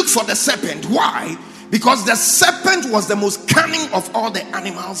he looked for the serpent. Why? Because the serpent was the most cunning of all the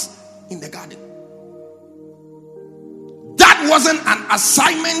animals in the garden. That wasn't an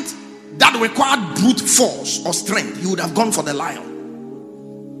assignment that required brute force or strength. He would have gone for the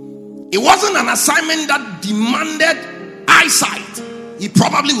lion. It wasn't an assignment that demanded eyesight. He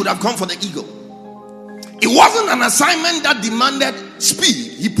probably would have gone for the eagle. It wasn't an assignment that demanded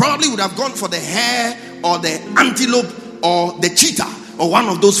speed. He probably would have gone for the hare or the antelope or the cheetah or one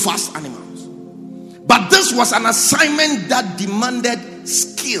of those fast animals. But this was an assignment that demanded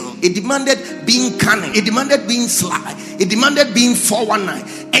skill. It demanded being cunning. It demanded being sly. It demanded being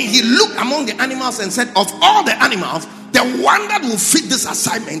 419. And he looked among the animals and said, of all the animals, the one that will fit this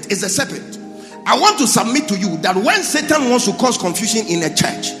assignment is the serpent. I want to submit to you that when Satan wants to cause confusion in a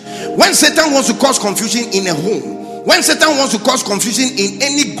church, when Satan wants to cause confusion in a home, when Satan wants to cause confusion in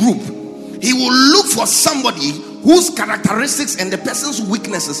any group, he will look for somebody whose characteristics and the person's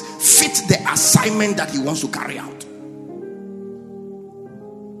weaknesses fit the assignment that he wants to carry out.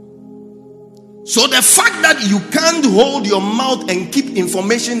 So the fact that you can't hold your mouth and keep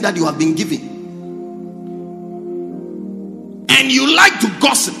information that you have been given, and you like to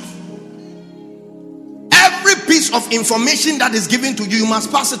gossip, every piece of information that is given to you, you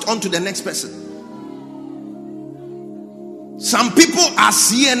must pass it on to the next person. Some people are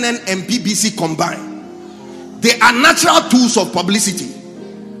CNN and BBC combined. They are natural tools of publicity.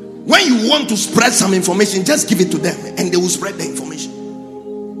 When you want to spread some information, just give it to them and they will spread the information.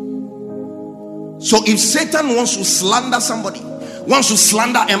 So if Satan wants to slander somebody, wants to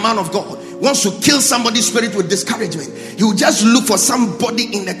slander a man of God, wants to kill somebody's spirit with discouragement, he will just look for somebody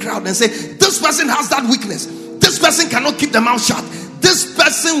in the crowd and say, this person has that weakness, this person cannot keep the mouth shut, this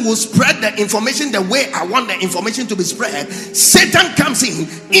person will spread the information the way I want the information to be spread. Satan comes in,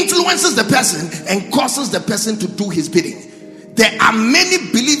 influences the person, and causes the person to do his bidding. There are many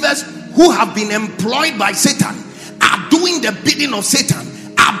believers who have been employed by Satan, are doing the bidding of Satan,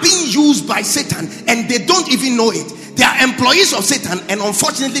 are being used by Satan, and they don't even know it. They are employees of Satan, and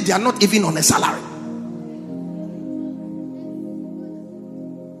unfortunately they are not even on a salary.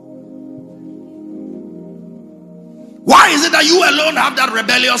 Why is it that you alone have that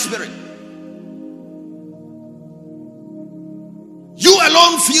rebellious spirit? You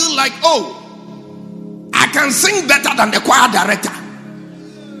alone feel like, oh, I can sing better than the choir director.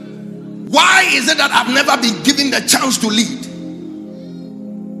 Why is it that I've never been given the chance to lead?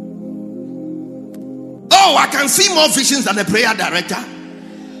 Oh, I can see more visions than the prayer director.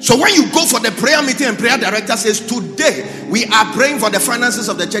 So when you go for the prayer meeting and prayer director says, today we are praying for the finances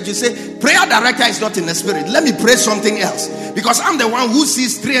of the church, you say, prayer director is not in the spirit. Let me pray something else, because I'm the one who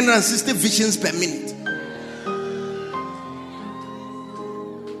sees 360 visions per minute.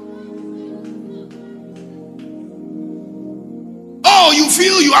 Oh, you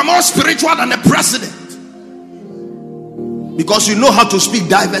feel you are more spiritual than the president because you know how to speak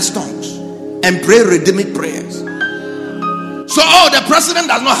diverse tongues and pray redeeming prayers. So, the president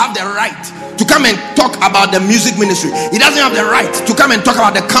does not have the right to come and talk about the music ministry. He doesn't have the right to come and talk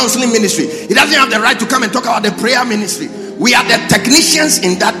about the counseling ministry. He doesn't have the right to come and talk about the prayer ministry. We are the technicians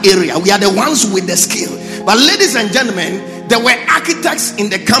in that area. We are the ones with the skill. But ladies and gentlemen, there were architects in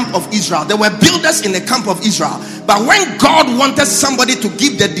the camp of Israel. There were builders in the camp of Israel. But when God wanted somebody to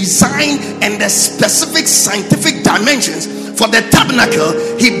give the design and the specific scientific dimensions for the tabernacle,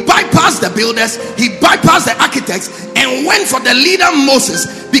 he bypassed the builders, he bypassed the architects, and went for the leader Moses,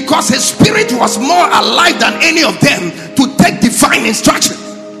 because his spirit was more alive than any of them to take divine instruction.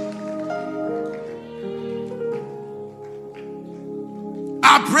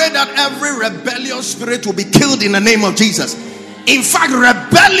 I pray that every rebellious spirit will be killed in the name of Jesus. In fact,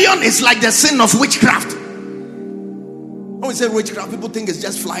 rebellion is like the sin of witchcraft. When we say witchcraft, people think it's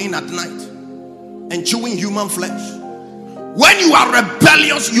just flying at night and chewing human flesh. When you are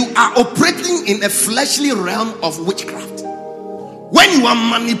rebellious, you are operating in a fleshly realm of witchcraft. When you are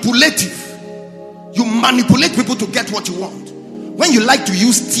manipulative, you manipulate people to get what you want. When you like to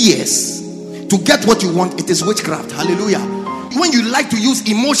use tears to get what you want, it is witchcraft. Hallelujah. When you like to use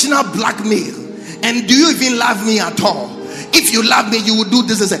emotional blackmail, and do you even love me at all? If you love me, you will do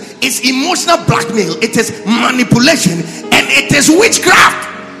this. It's emotional blackmail. It is manipulation, and it is witchcraft.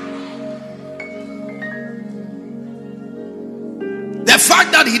 The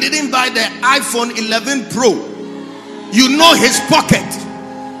fact that he didn't buy the iPhone 11 Pro, you know his pocket,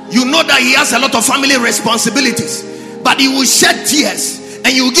 you know that he has a lot of family responsibilities, but he will shed tears, and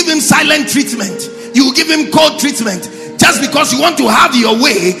you will give him silent treatment, you will give him cold treatment, just because you want to have your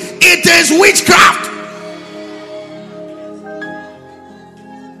way. It is witchcraft.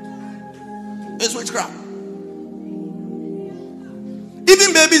 It's witchcraft.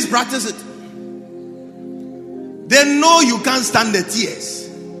 Even babies practice it. They know you can't stand the tears.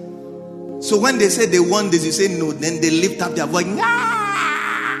 So when they say they want this, you say no. Then they lift up their voice.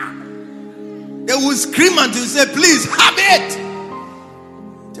 Nah! They will scream until you say, please have it.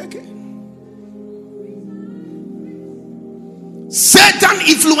 Take it. Satan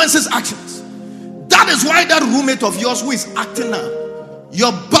influences actions. That is why that roommate of yours who is acting now,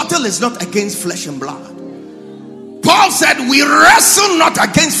 your battle is not against flesh and blood. Paul said, we wrestle not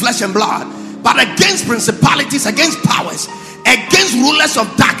against flesh and blood, but against principalities, against powers, against rulers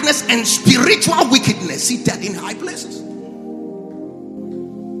of darkness and spiritual wickedness seated in high places.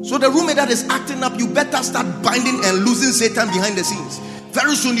 So the roommate that is acting up, you better start binding and losing Satan behind the scenes.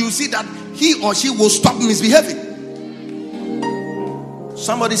 Very soon you see that he or she will stop misbehaving.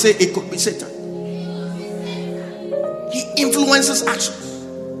 Somebody say it could be Satan. He influences actions.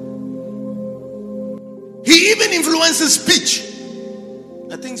 He even influences speech.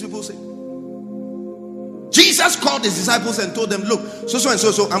 The things people say. Jesus called his disciples and told them, look, so and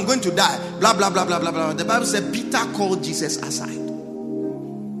so, I'm going to die. Blah, blah, blah, blah, blah, blah. The Bible said Peter called Jesus aside.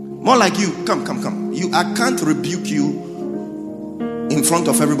 More like you. Come. I can't rebuke you in front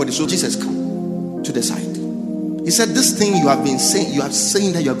of everybody. So Jesus, come to the side. He said, this thing you have been saying, you are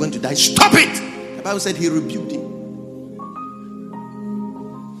saying that you are going to die. Stop it. The Bible said he rebuked him.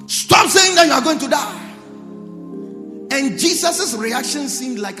 Stop saying that you are going to die. And Jesus' reaction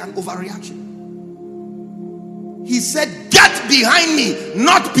seemed like an overreaction. He said, get behind me,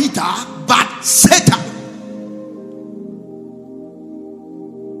 not Peter, but Satan.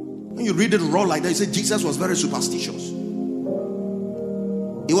 When you read it raw like that, you say Jesus was very superstitious.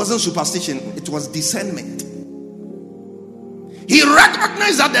 It wasn't superstition, it was discernment. He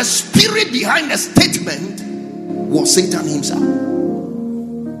recognized that the spirit behind the statement was Satan himself.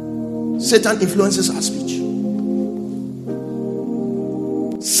 Satan influences our speech.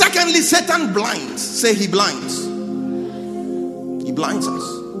 Secondly, Satan blinds. Say he blinds. He blinds us.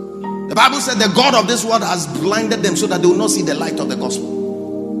 The Bible said the God of this world has blinded them so that they will not see the light of the gospel.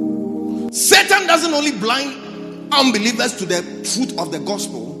 Satan doesn't only blind unbelievers to the truth of the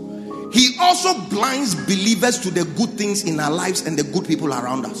gospel, he also blinds believers to the good things in our lives and the good people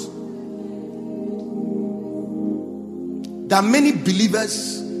around us. There are many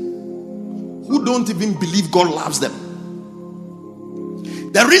believers who don't even believe God loves them.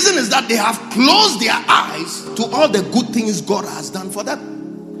 The reason is that they have closed their eyes to all the good things God has done for them.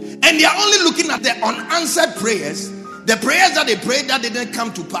 And they are only looking at the unanswered prayers, the prayers that they prayed that didn't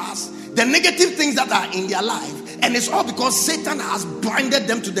come to pass, the negative things that are in their life. And it's all because Satan has blinded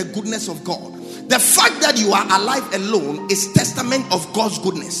them to the goodness of God. The fact that you are alive alone is testament of God's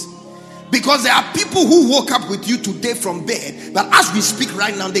goodness. Because there are people who woke up with you today from bed, but as we speak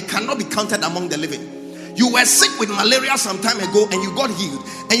right now, they cannot be counted among the living. You were sick with malaria some time ago and you got healed,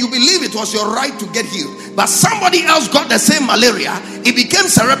 and you believe it was your right to get healed, but somebody else got the same malaria. It became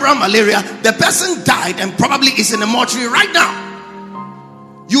cerebral malaria. The person died and probably is in a mortuary right now.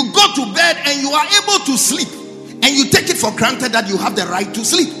 You go to bed and you are able to sleep, and you take it for granted that you have the right to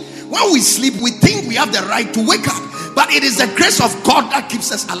sleep. When we sleep, we think we have the right to wake up, but it is the grace of God that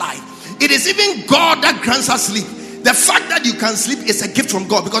keeps us alive. It is even God that grants us sleep. The fact that you can sleep is a gift from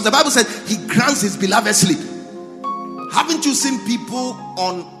God, because the Bible said he grants his beloved sleep. Haven't you seen people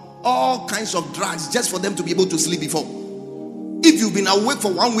on all kinds of drugs just for them to be able to sleep before? If you've been awake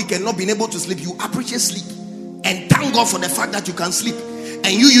for 1 week and not been able to sleep, you appreciate sleep and thank God for the fact that you can sleep.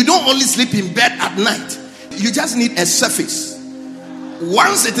 And you don't only sleep in bed at night, you just need a surface.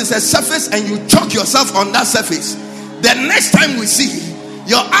 Once it is a surface and you chalk yourself on that surface, the next time we see,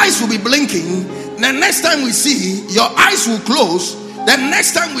 your eyes will be blinking. The next time we see, your eyes will close. The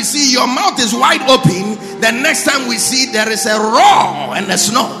next time we see, your mouth is wide open. The next time we see, there is a roar and a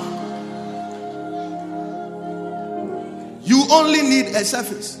snore. You only need a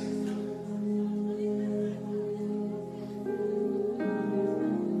surface.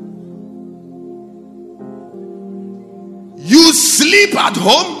 You sleep at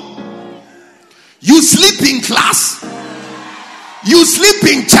home. You sleep in class. You sleep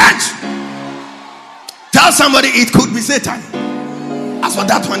in church. Tell somebody it could be Satan. As for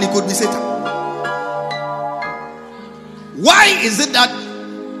that one, it could be Satan. Why is it that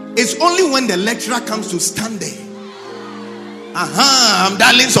it's only when the lecturer comes to stand there? I'm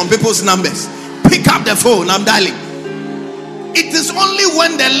dialing some people's numbers. Pick up the phone, I'm dialing. It is only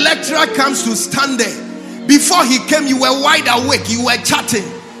when the lecturer comes to stand there. Before he came, you were wide awake, you were chatting.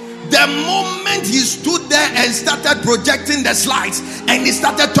 The moment he stood there and started projecting the slides and he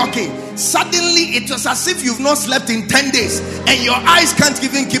started talking, suddenly it was as if you've not slept in 10 days and your eyes can't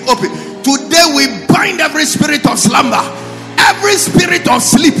even keep open. Today we bind every spirit of slumber, every spirit of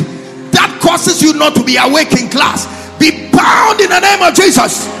sleep that causes you not to be awake in class. Be bound in the name of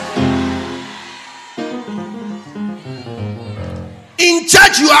Jesus. In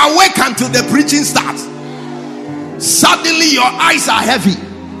church you are awake until the preaching starts. Suddenly your eyes are heavy.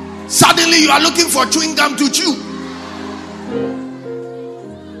 Suddenly you are looking for chewing gum to chew.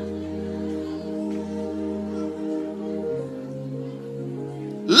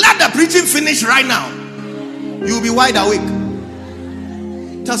 Let the preaching finish right now. You will be wide awake.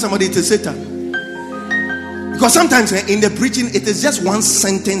 Tell somebody it is Satan. Because sometimes in the preaching it is just one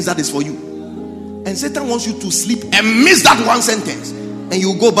sentence that is for you, and Satan wants you to sleep and miss that one sentence. and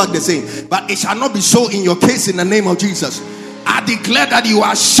you go back the same. But it shall not be so in your case in the name of Jesus. I declare that you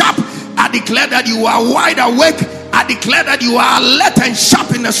are sharp. I declare that you are wide awake. I declare that you are alert and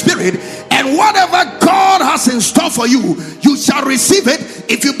sharp in the spirit. And whatever God has in store for you, you shall receive it.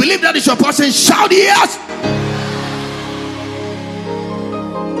 If you believe that is your portion, shout yes.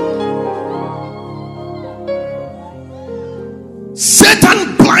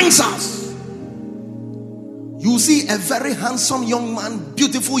 Satan blinds us. You see a very handsome young man,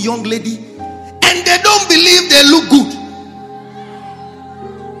 beautiful young lady, and they don't believe they look good.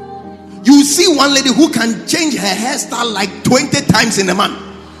 You see one lady who can change her hairstyle like 20 times in a month.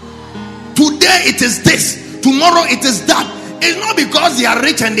 Today it is this, tomorrow it is that. It's not because they are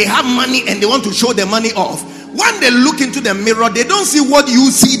rich and they have money and they want to show the money off. When they look into the mirror, they don't see what you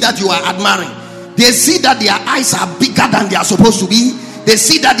see that you are admiring. They see that their eyes are bigger than they are supposed to be. They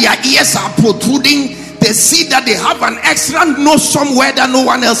see that their ears are protruding. They see that they have an extra nose somewhere that no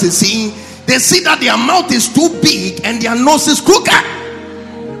one else is seeing. They see that their mouth is too big and their nose is crooked.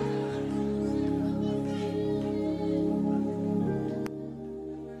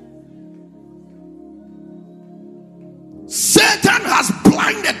 Satan has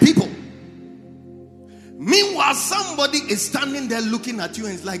blinded people. Meanwhile, somebody is standing there looking at you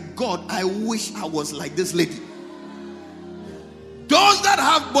and it's like, God, I wish I was like this lady. Those that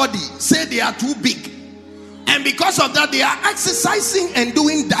have body say they are too big, and because of that they are exercising and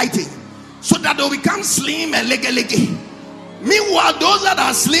doing dieting so that they'll become slim and leggy. Meanwhile, those that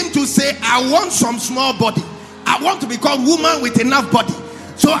are slim to say, I want some small body. I want to become woman with enough body.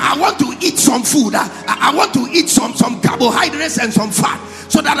 So I want to eat some food. I want to eat some carbohydrates and some fat,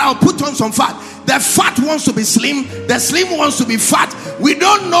 so that I'll put on some fat. The fat wants to be slim. The slim wants to be fat. We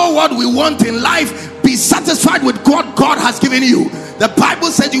don't know what we want in life. Be satisfied with what God has given you. The Bible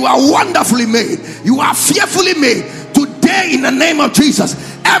said you are wonderfully made. You are fearfully made. Today, in the name of Jesus,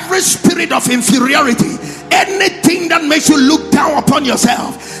 every spirit of inferiority, anything that makes you look down upon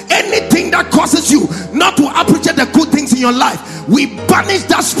yourself, anything that causes you not to appreciate the good things in your life, we banish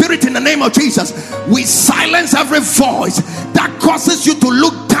that spirit in the name of Jesus. We silence every voice that causes you to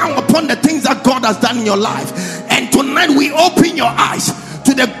look down upon the things that God has done in your life. And tonight we open your eyes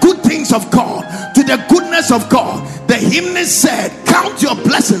to the good things of God, to the goodness of God. The hymnist said, count your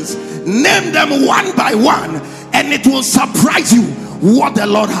blessings, name them one by one, and it will surprise you what the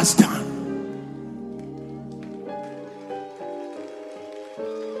Lord has done.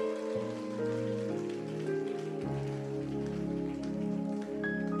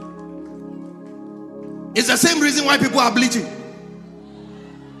 It's the same reason why people are bleaching.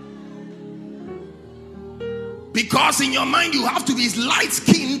 Because in your mind you have to be light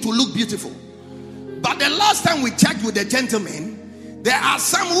skinned to look beautiful. But the last time we checked with the gentlemen, there are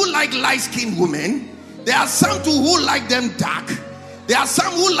some who like light skinned women. There are some too who like them dark. There are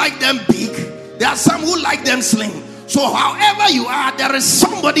some who like them big. There are some who like them slim. So however you are, there is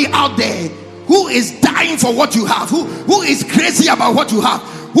somebody out there who is dying for what you have, who is crazy about what you have,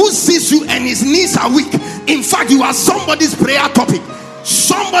 who sees you and his knees are weak. In fact, you are somebody's prayer topic.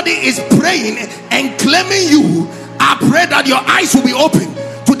 Somebody is praying and claiming you. I pray that your eyes will be open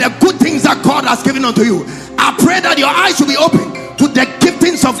to the good things that God has given unto you. I pray that your eyes will be open to the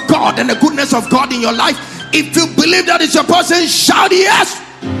giftings of God and the goodness of God in your life. If you believe that is your person, shout yes.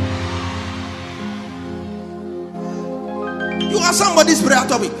 You are somebody's prayer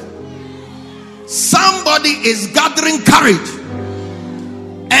topic. Somebody is gathering courage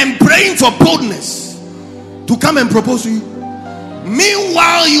and praying for boldness to come and propose to you.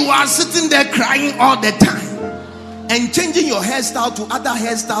 Meanwhile, you are sitting there crying all the time and changing your hairstyle to other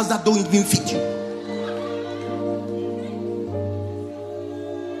hairstyles that don't even fit you.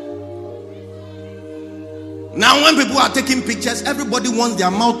 Now, when people are taking pictures, everybody wants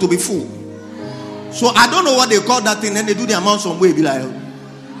their mouth to be full. So I don't know what they call that thing, and they do their mouth some way. Be like,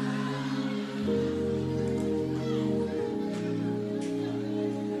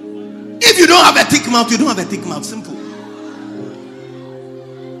 if you don't have a thick mouth, you don't have a thick mouth. Simple.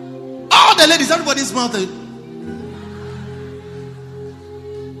 All the ladies, everybody's mouth.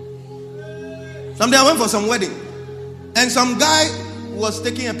 Someday I went for some wedding, and some guy was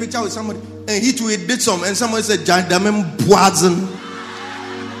taking a picture with somebody, and he too did some, and somebody said, "Jadamem Boazen."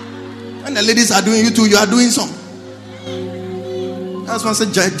 And the ladies are doing, you too, you are doing some. That's why I said,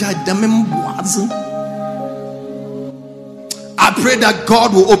 "Jadamem Boazen." I pray that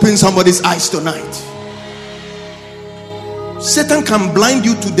God will open somebody's eyes tonight. Satan can blind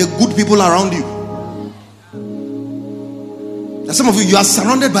you to the good people around you. Now some of you are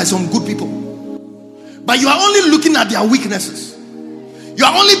surrounded by some good people, but you are only looking at their weaknesses. You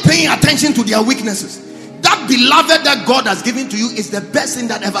are only paying attention to their weaknesses. That beloved that God has given to you is the best thing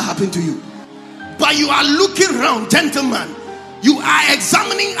that ever happened to you. But you are looking around, gentlemen. You are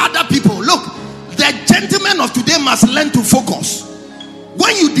examining other people. Look, the gentlemen of today must learn to focus.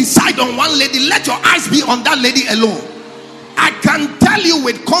 When you decide on one lady, let your eyes be on that lady alone. I can tell you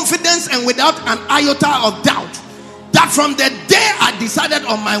with confidence and without an iota of doubt that from the day I decided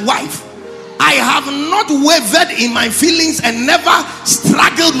on my wife, I have not wavered in my feelings and never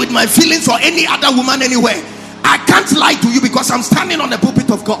struggled with my feelings for any other woman anywhere. I can't lie to you because I'm standing on the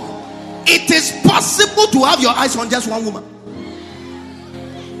pulpit of God. It is possible to have your eyes on just one woman.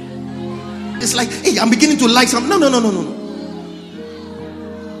 It's like, hey, I'm beginning to like some. No.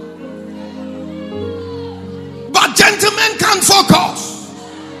 But gentlemen can't focus.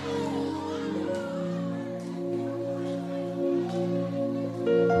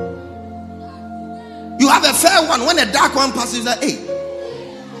 You have a fair one. When a dark one passes, like, hey,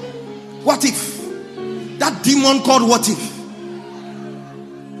 what if? That demon called what if?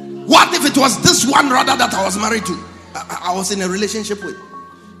 What if it was this one rather that I was married to? I was in a relationship with.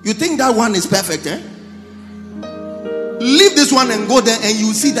 You think that one is perfect, eh? Leave this one and go there and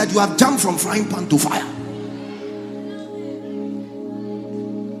you see that you have jumped from frying pan to fire.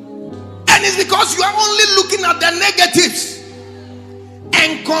 And it's because you are only looking at the negatives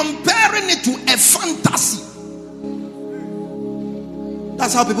and comparing it to a fantasy.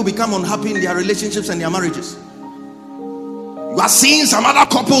 That's how people become unhappy in their relationships and their marriages. You are seeing some other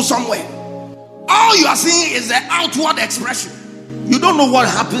couple somewhere. All you are seeing is the outward expression. You don't know what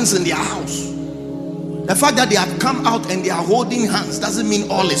happens in their house. The fact that they have come out and they are holding hands doesn't mean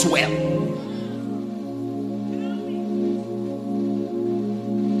all is well.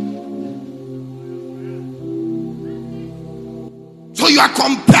 So you are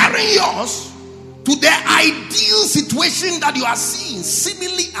comparing yours to the ideal situation that you are seeing,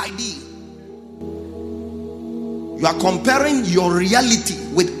 seemingly ideal. You are comparing your reality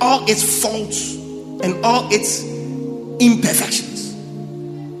with all its faults and all its imperfections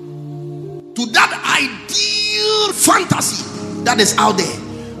to that ideal fantasy that is out there.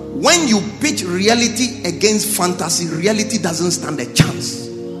 When you pitch reality against fantasy, reality doesn't stand a chance.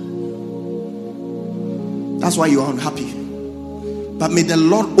 That's why you are unhappy. But may the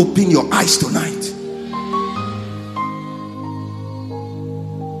Lord open your eyes tonight.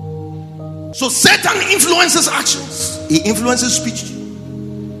 So Satan influences actions. He influences speech.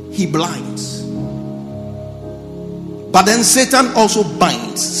 He blinds. But then Satan also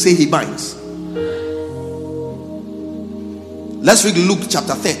binds. Say he binds. Let's read Luke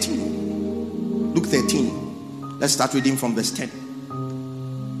chapter 13. Luke 13. Let's start reading from verse 10.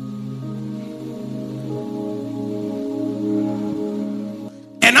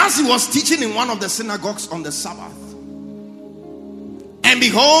 And as he was teaching in one of the synagogues on the Sabbath, and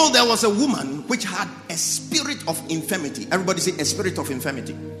behold, there was a woman which had a spirit of infirmity. Everybody say a spirit of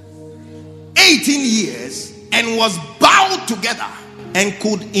infirmity. 18 years, and was bowed together and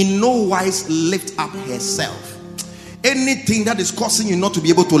could in no wise lift up herself. Anything that is causing you not to be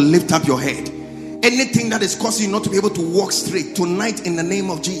able to lift up your head, anything that is causing you not to be able to walk straight, tonight in the name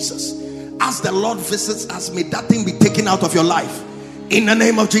of Jesus, as the Lord visits us, may that thing be taken out of your life in the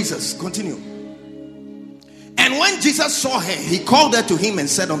name of Jesus. Continue. And when Jesus saw her, he called her to him and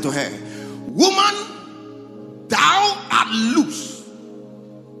said unto her, Woman, thou art loose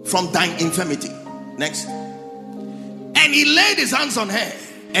from thine infirmity. Next. And he laid his hands on her,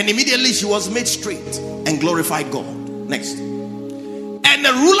 and immediately she was made straight and glorified God. Next. And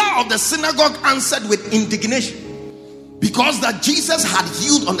the ruler of the synagogue answered with indignation, because that Jesus had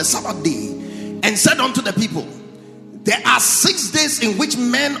healed on the Sabbath day, and said unto the people, There are 6 days in which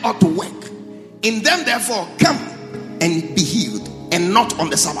men ought to work. In them therefore come and be healed, and not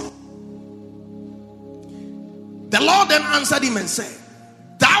on the Sabbath. The Lord then answered him and said,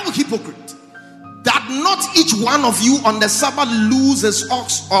 Thou hypocrite, that not each one of you on the Sabbath loose his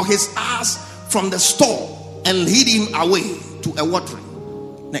ox or his ass from the stall and lead him away to a watering.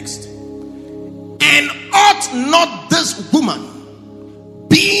 Next. And ought not this woman,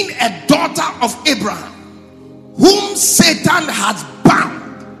 being a daughter of Abraham, whom Satan has bound.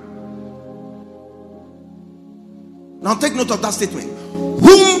 Now take note of that statement.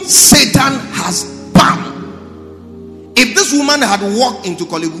 Whom Satan has bound. If this woman had walked into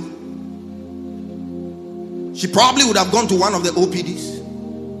Kolebu, she probably would have gone to one of the OPDs.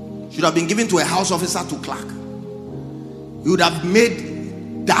 Should have been given to a house officer to clerk. He would have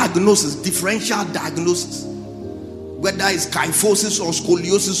made diagnosis, differential diagnosis, whether it's kyphosis or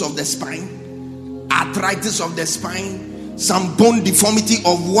scoliosis of the spine, arthritis of the spine, some bone deformity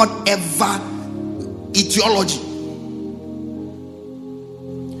of whatever etiology.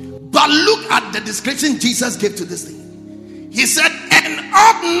 But look at the description Jesus gave to this thing. He said, and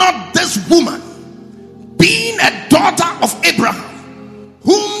ought not this woman, being a daughter of Abraham,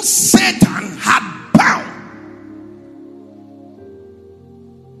 whom Satan had bound.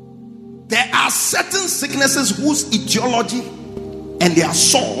 There are certain sicknesses whose etiology and their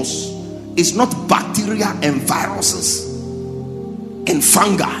source is not bacteria and viruses and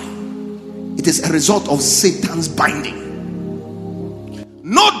fungi. It is a result of Satan's binding.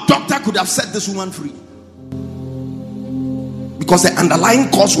 No doctor could have set this woman free, because the underlying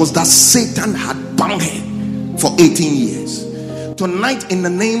cause was that Satan had bound her for 18 years. Tonight, in the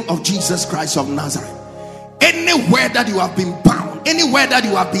name of Jesus Christ of Nazareth, anywhere that you have been bound, anywhere that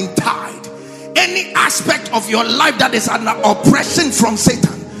you have been tied, any aspect of your life that is under oppression from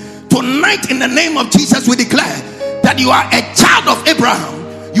Satan, tonight in the name of Jesus we declare that you are a child of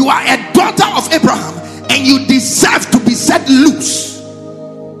Abraham, you are a daughter of Abraham, and you deserve to be set loose.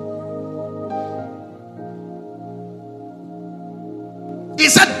 He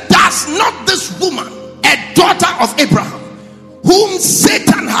said, does not this woman, a daughter of Abraham, whom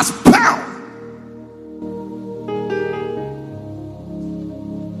Satan has bound?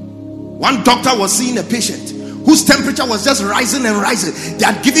 One doctor was seeing a patient whose temperature was just rising and rising. They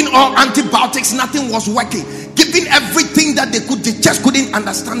had given all antibiotics, nothing was working. Giving everything that they could, they just couldn't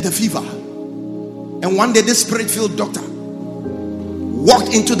understand the fever. And one day this spirit-filled doctor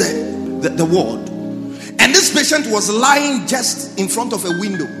walked into the ward. And this patient was lying just in front of a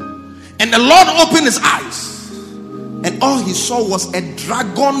window. And the Lord opened his eyes. And all he saw was a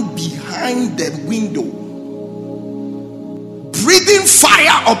dragon behind the window, breathing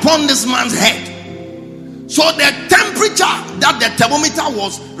fire upon this man's head. So the temperature that the thermometer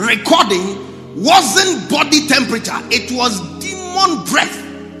was recording wasn't body temperature, it was demon breath.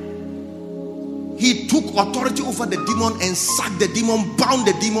 He took authority over the demon and sacked the demon, bound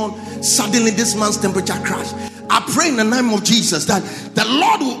the demon. Suddenly this man's temperature crashed. I pray in the name of Jesus that the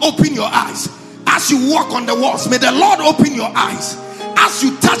Lord will open your eyes as you walk on the walls. May the Lord open your eyes as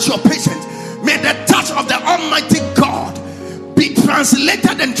you touch your patient. May the touch of the Almighty God be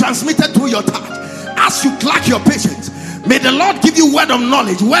translated and transmitted through your touch. As you clack your patient, may the Lord give you word of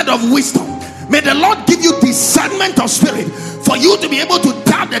knowledge, word of wisdom. May the Lord give you discernment of spirit for you to be able to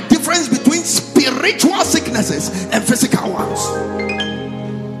tell the difference between spiritual sicknesses and physical ones.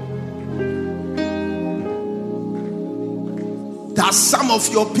 There are some of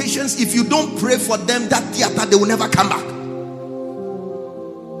your patients, if you don't pray for them, that theater, they will never come back.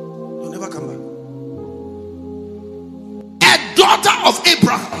 They'll never come back. A daughter of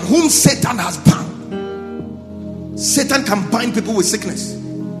Abraham, whom Satan has bound. Satan can bind people with sickness.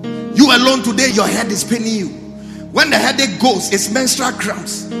 You alone today, your head is paining you. When the headache goes, it's menstrual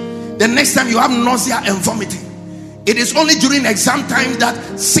cramps. The next time you have nausea and vomiting. It is only during exam time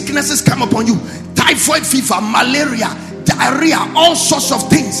that sicknesses come upon you. Typhoid fever, malaria, diarrhea, all sorts of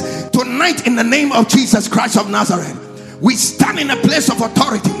things. Tonight, in the name of Jesus Christ of Nazareth, we stand in a place of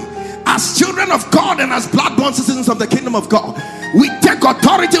authority as children of God and as blood-born citizens of the kingdom of God. We take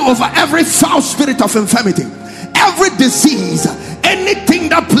authority over every foul spirit of infirmity, every disease, anything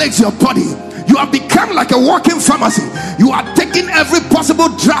that plagues your body. You have become like a walking pharmacy. You are taking every possible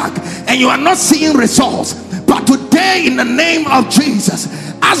drug and you are not seeing results. But today, in the name of Jesus,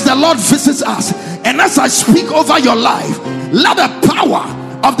 as the Lord visits us and as I speak over your life, let the power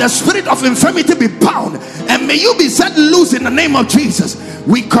of the spirit of infirmity be bound, and may you be set loose in the name of Jesus.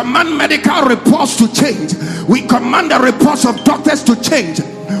 We command medical reports to change. We command the reports of doctors to change.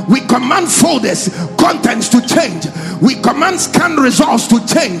 We command folders, contents to change. We command scan results to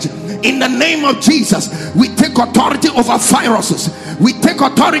change. In the name of Jesus, we take authority over viruses. We take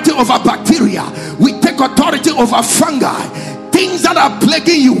authority over bacteria. We take authority over fungi. Things that are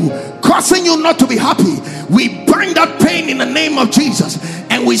plaguing you, causing you not to be happy. We bind that pain in the name of Jesus.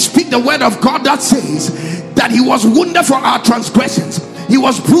 And we speak the word of God that says that he was wounded for our transgressions. He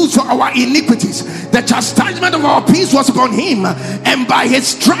was bruised for our iniquities. The chastisement of our peace was upon him, and by his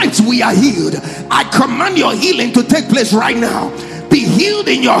stripes we are healed. I command your healing to take place right now. Be healed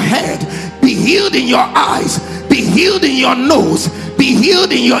in your head, be healed in your eyes, be healed in your nose, be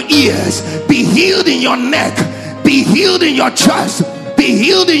healed in your ears, be healed in your neck, be healed in your chest, be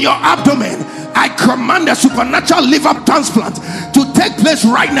healed in your abdomen. I command a supernatural liver transplant to take place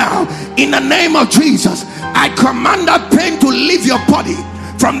right now in the name of Jesus. I command that pain to leave your body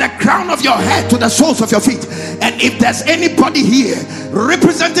from the crown of your head to the soles of your feet. And if there's anybody here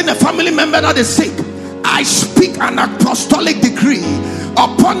representing a family member that is sick, I speak an apostolic decree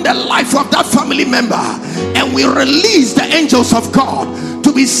upon the life of that family member, and we release the angels of God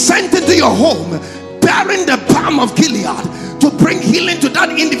to be sent into your home bearing the balm of Gilead to bring healing to that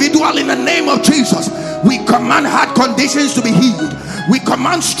individual in the name of Jesus. We command heart conditions to be healed. We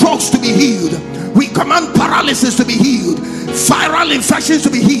command strokes to be healed. We command paralysis to be healed. Viral infections to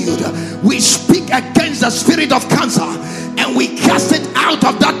be healed. We speak against the spirit of cancer and we cast it out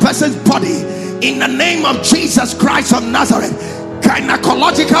of that person's body in the name of Jesus Christ of Nazareth.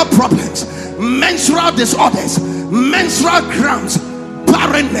 Gynecological problems, menstrual disorders, menstrual cramps,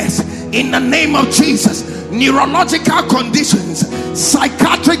 barrenness, in the name of Jesus. Neurological conditions,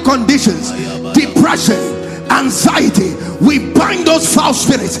 psychiatric conditions, depression, anxiety, we bind those foul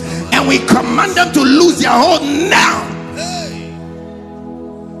spirits and we command them to lose their hold now.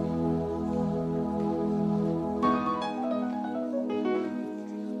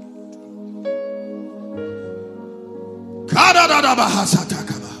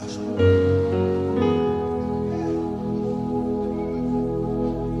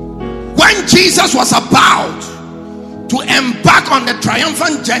 When Jesus was about to embark on the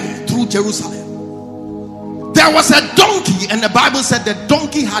triumphant journey through Jerusalem, there was a donkey, and the Bible said the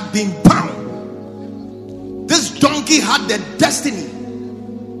donkey had been bound. This donkey had the destiny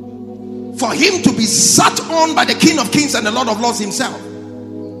for him to be sat on by the King of Kings and the Lord of Lords himself,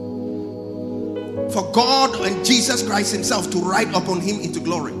 for God and Jesus Christ himself to ride upon him into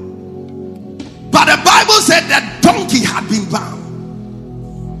glory. But the Bible said that donkey had been bound.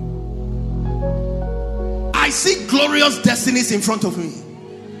 I see glorious destinies in front of me.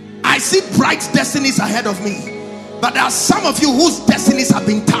 I see bright destinies ahead of me. But there are some of you whose destinies have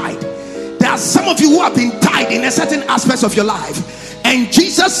been tied. There are some of you who have been tied in a certain aspects of your life. And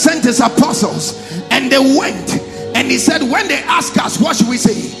Jesus sent his apostles and they went. And he said, when they ask us, what should we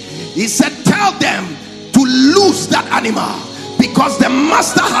say? He said, tell them to loose that animal because the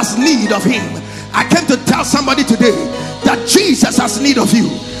master has need of him. I came to tell somebody today that Jesus has need of you.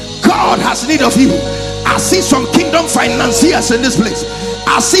 God has need of you. I see some kingdom financiers in this place.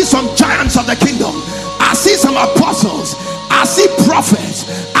 I see some giants of the kingdom. I see some apostles. I see prophets.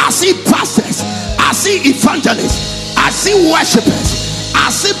 I see pastors. I see evangelists. I see worshippers.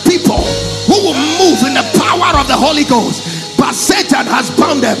 I see people who will move in the power of the Holy Ghost. But Satan has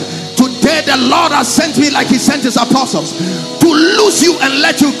bound them. Today the Lord has sent me like he sent his apostles to loose you and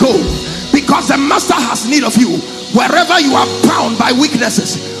let you go, because the master has need of you. Wherever you are bound by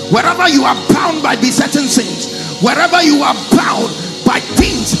weaknesses, wherever you are bound by besetting sins, wherever you are bound by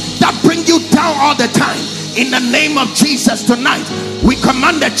things that bring you down all the time, in the name of Jesus, tonight we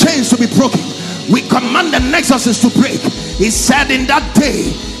command the chains to be broken. We command the nexuses to break. He said, in that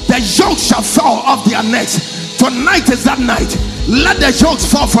day the yoke shall fall off their necks. Tonight is that night. Let the yokes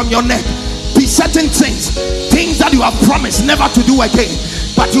fall from your neck. Besetting things that you have promised never to do again,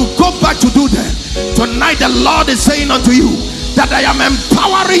 but you go back to do them. Tonight the Lord is saying unto you that I am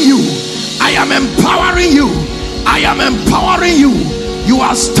empowering you. I am empowering you. I am empowering you. You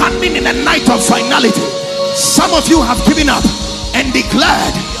are standing in a night of finality. Some of you have given up and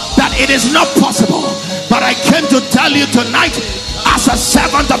declared that it is not possible, but I came to tell you tonight, as a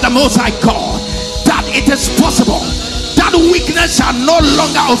servant of the Most High God, that it is possible. That weakness shall no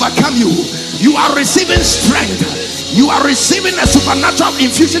longer overcome you. You are receiving strength. You are receiving a supernatural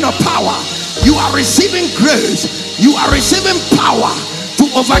infusion of power. You are receiving grace. You are receiving power to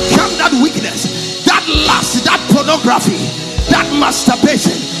overcome that weakness, that lust, that pornography, that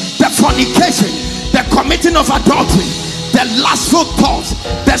masturbation, the fornication, the committing of adultery, the lustful thoughts,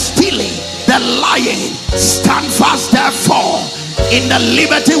 the stealing, the lying. Stand fast therefore in the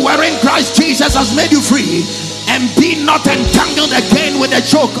liberty wherein Christ Jesus has made you free, and be not entangled again with the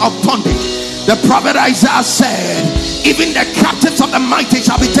yoke of bondage. The prophet Isaiah said, even the captives of the mighty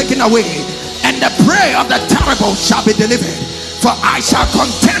shall be taken away, and the prey of the terrible shall be delivered. For I shall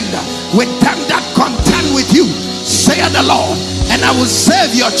contend with them that contend with you, saith the Lord, and I will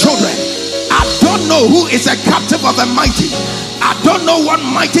save your children. I don't know who is a captive of the mighty. I don't know what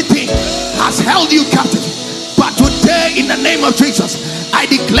mighty thing has held you captive, but today in the name of Jesus I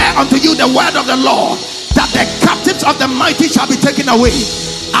declare unto you the word of the Lord, that the captives of the mighty shall be taken away.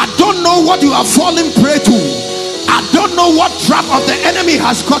 I don't know what you are falling prey to. I don't know what trap of the enemy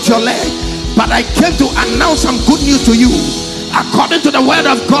has caught your leg, but I came to announce some good news to you. According to the word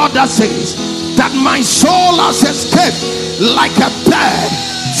of God that says that my soul has escaped like a bird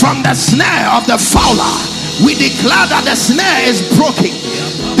from the snare of the fowler. We declare that the snare is broken,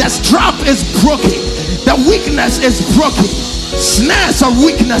 the strap is broken, the weakness is broken. Snares of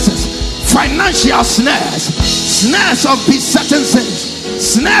weaknesses, financial snares, snares of besetting sins,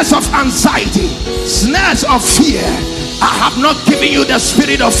 snares of anxiety, snares of fear. I have not given you the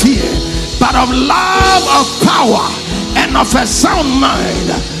spirit of fear, but of love, of power, and of a sound mind.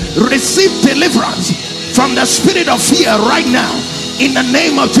 Receive deliverance, from the spirit of fear right now. In the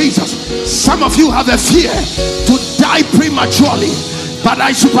name of Jesus. Some of you have a fear to die prematurely, but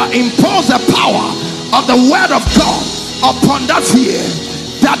I superimpose the power of the word of God upon that fear,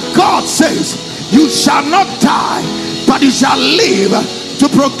 that God says you shall not die, but you shall live to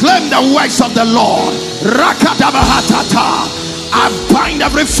proclaim the works of the Lord. Rakadabahatata. I bind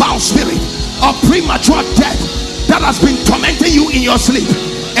every foul spirit of premature death that has been tormenting you in your sleep.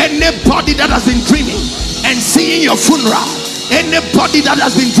 Anybody that has been dreaming and seeing your funeral, anybody that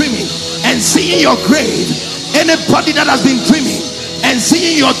has been dreaming and seeing your grave, anybody that has been dreaming and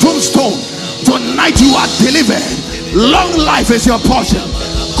seeing your tombstone, tonight you are delivered. Long life is your portion.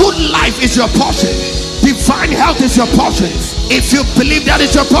 Good life is your portion. Divine health is your portion. If you believe that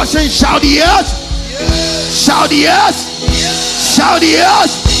is your portion, shout yes. Shout yes. Shout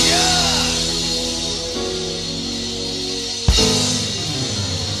yes.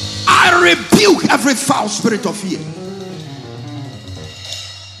 I rebuke every foul spirit of fear.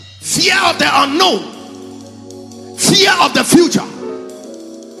 Fear of the unknown, fear of the future,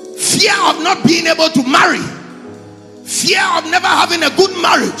 fear of not being able to marry, fear of never having a good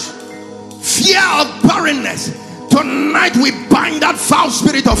marriage, fear of barrenness. Tonight we bind that foul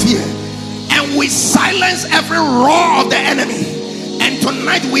spirit of fear and we silence every roar of the enemy. And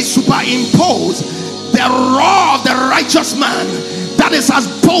tonight we superimpose the roar of the righteous man that is as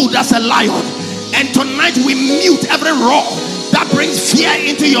bold as a lion. And tonight we mute every roar that brings fear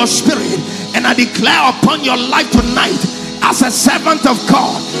into your spirit. And I declare upon your life tonight, as a servant of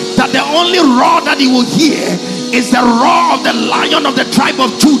God, that the only roar that you will hear is the roar of the lion of the tribe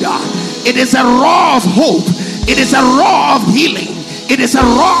of Judah. It is a roar of hope. It is a roar of healing. It is a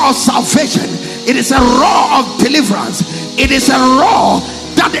roar of salvation. It is a roar of deliverance. It is a roar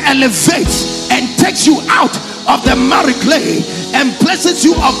that elevates and takes you out of the miry clay and places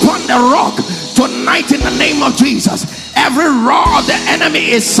you upon the rock. Tonight, in the name of Jesus, every roar of the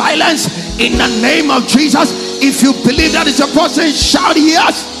enemy is silenced in the name of Jesus. If you believe that is your portion, shout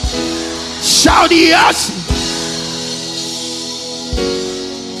yes. Shout yes.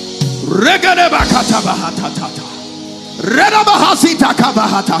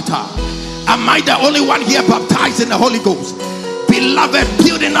 Am I the only one here baptized in the Holy Ghost? Beloved,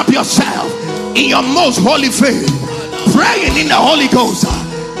 building up yourself in your most holy faith, praying in the Holy Ghost.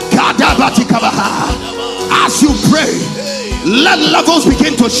 As you pray, let levels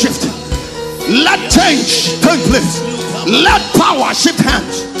begin to shift. Let change take place. Let power shift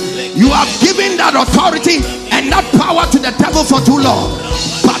hands. You have given that authority and that power to the devil for too long,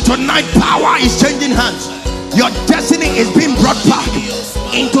 but tonight power is changing hands. Your destiny is being brought back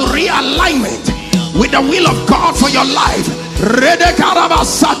into realignment with the will of God for your life.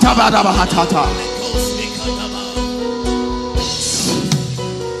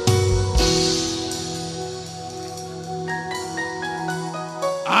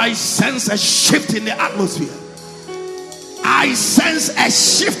 I sense a shift in the atmosphere. I sense a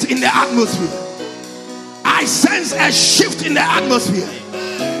shift in the atmosphere. I sense a shift in the atmosphere.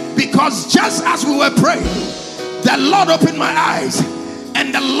 Because just as we were praying, the Lord opened my eyes,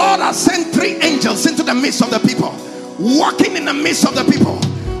 and the Lord has sent 3 angels into the midst of the people, walking in the midst of the people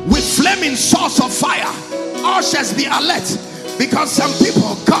with flaming swords of fire. Ushers, be alert, because some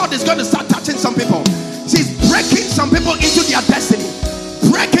people, God is going to start touching some people. He's breaking some people into their destiny,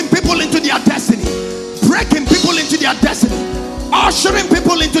 breaking people into their destiny, breaking people into their destiny, ushering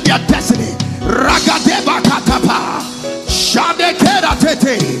people into their destiny. Ragadeba katapa, shadekera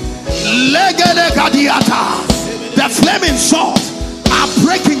tete, legede gadiata. The flaming swords are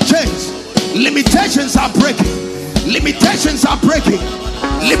breaking chains. Limitations are breaking. Limitations are breaking.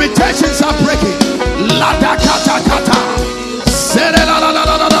 Limitations are breaking. Lada kata kata. Sere la la la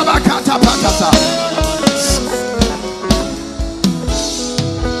la la la kata patata.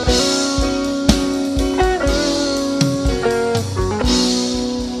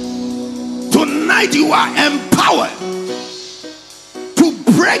 Tonight you are empowered to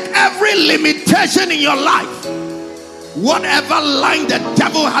break every limitation in your life. Whatever line the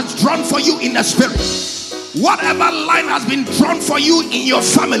devil has drawn for you in the spirit, whatever line has been drawn for you in your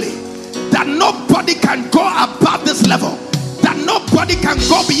family, that nobody can go above this level, that nobody can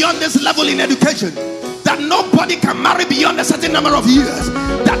go beyond this level in education, that nobody can marry beyond a certain number of years,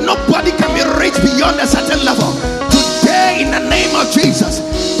 that nobody can be rich beyond a certain level. Today, in the name of Jesus,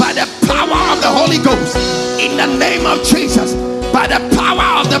 by the power of the Holy Ghost, in the name of Jesus, by the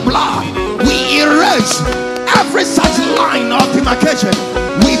power of the blood, we erase every such line of demarcation.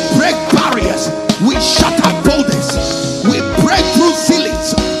 We break barriers. We shut up borders. We break through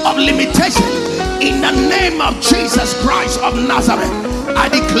ceilings of limitation. In the name of Jesus Christ of Nazareth, I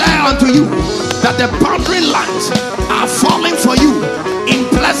declare unto you that that the boundary lines are falling for you in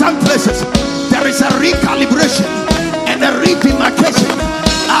pleasant places. There is a recalibration and a redemarcation.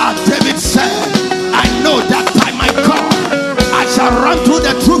 David said, I know that by my God I shall run through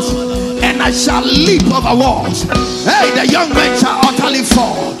the truth and I shall leap over walls. Hey, the young men shall utterly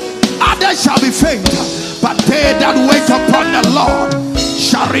fall, others shall be faint, but they that wait upon the Lord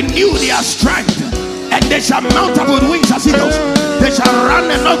shall renew their strength, and they shall mount up with wings as eagles. They shall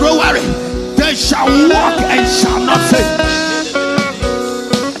run and not grow weary. They shall walk and shall not faint.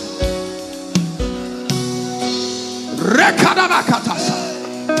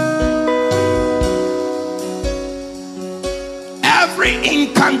 Every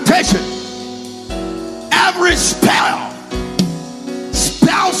incantation, every spell,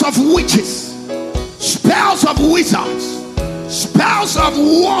 spells of witches, spells of wizards, spells of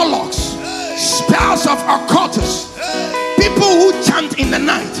warlocks, spells of occultists, people who chant in the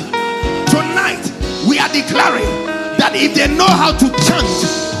night. Tonight we are declaring that if they know how to chant,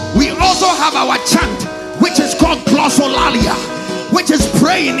 we also have our chant, which is called glossolalia, which is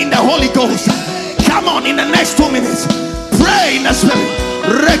praying in the Holy Ghost. Come on, in the next 2 minutes, pray in the spirit.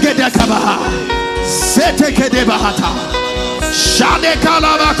 Regedekabaha, setekedebahata,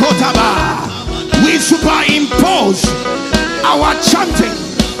 shadekalabakotaba. We superimpose our chanting.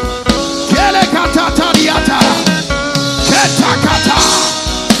 Kelekatatariata, ketakata,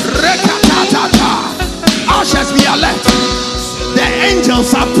 rekatatata. Ushers, be alert. The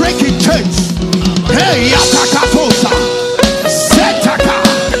angels are breaking chains. Hey, yatakatosa, setaka,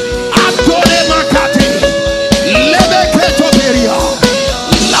 adole makate, lebeketoberia,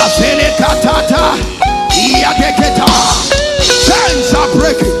 la felekatata, yadeketa. Chains are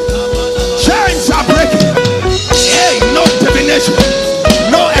breaking. Chains are breaking. Hey, no divination,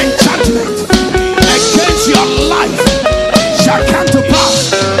 no enchantment against your life shall come to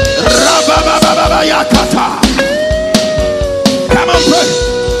pass. Rabababayakata. Come on, pray.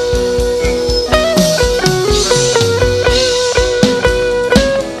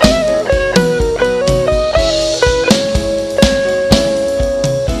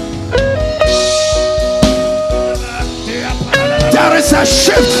 There is a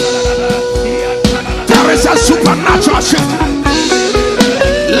shift. There is a supernatural shift.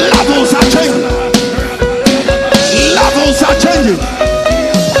 Levels are changing. Levels are changing.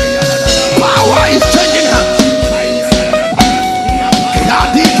 Power is changing hands.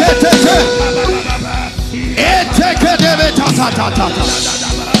 Kadiketete. Etekedebetatata.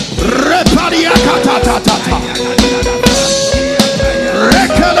 Repariakatatata.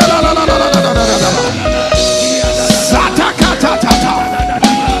 Rekelalalalalalalala. Satakatata.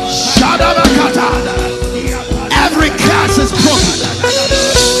 Shadabakata. Every curse is broken.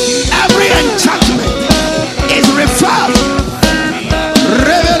 Every enchantment is reversed.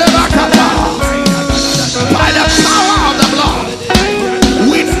 Revelebakata. By the power of the blood,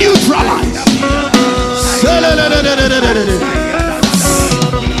 we neutralize.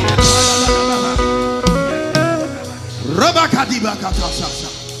 Rabakadibakata.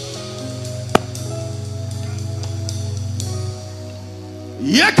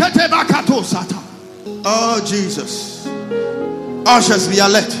 Oh Jesus. Ushers, be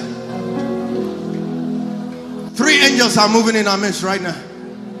alert. 3 angels are moving in our midst right now,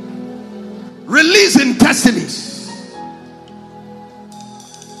 releasing destinies.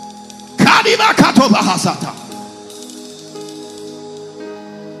 Kadiba katobahasata.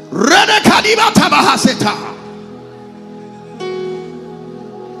 Rede kadiba tabahaseta.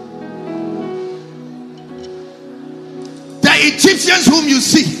 The Egyptians whom you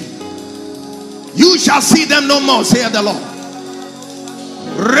see, you shall see them no more, saith the Lord.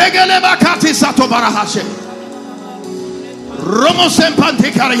 Regelebakati sato barahashe. Romo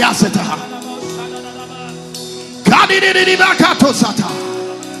sempante kariyaseta. Kadididibakato sata.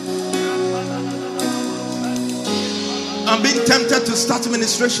 I'm being tempted to start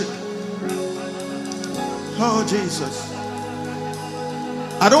ministration. Oh Jesus.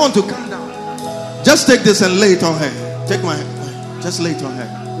 I don't want to come down. Just take this and lay it on her. Take my hand. Just lay it on her.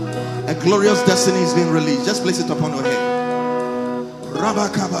 A glorious destiny is being released. Just place it upon her head.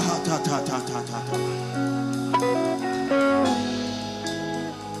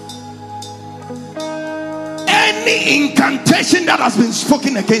 Any incantation that has been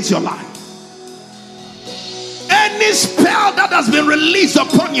spoken against your life, any spell that has been released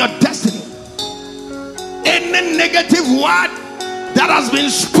upon your destiny, any negative word that has been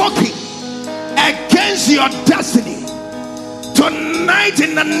spoken against your destiny, tonight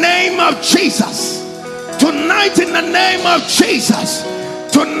in the name of Jesus, tonight in the name of Jesus,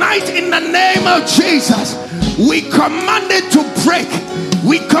 tonight in the name of Jesus, we command it to break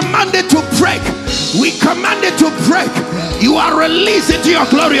We command it to break. We command it to break. You are released into your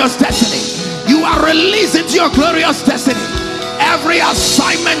glorious destiny. You are released into your glorious destiny. Every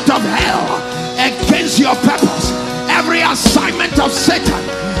assignment of hell against your purpose, every assignment of Satan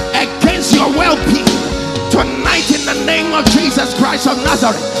against your well-being, tonight in the name of Jesus Christ of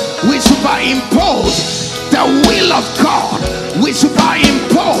Nazareth, we superimpose the will of God. We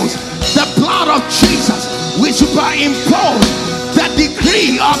superimpose the blood of Jesus. We superimpose the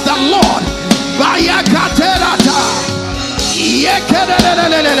decree of the Lord.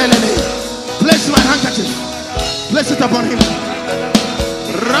 Place my handkerchief. Place it upon him.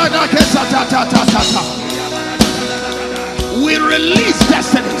 We release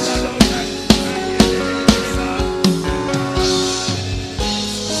destinies.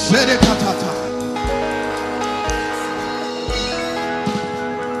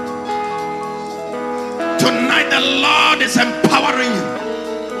 Tonight the Lord is empowering you.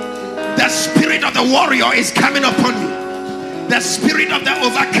 The spirit of the warrior is coming upon you. The spirit of the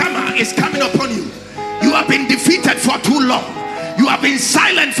overcomer is coming upon you. You have been defeated for too long. You have been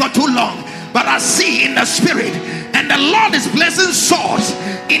silent for too long. But I see in the spirit, and the Lord is placing swords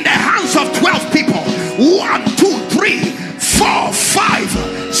in the hands of 12 people. 1, 2, 3, 4,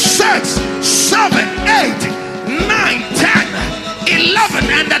 5, 6, 7, 8, 9, 10, 11,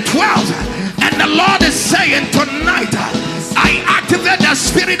 and the 12. And the Lord is saying tonight, I activate the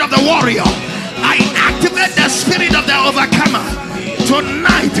spirit of the warrior. I activate the spirit of the overcomer.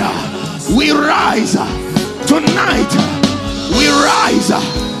 Tonight we rise. Tonight we rise.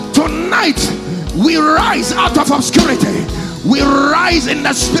 Tonight we rise out of obscurity. We rise in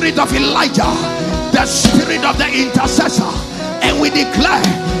the spirit of Elijah, the spirit of the intercessor, and we declare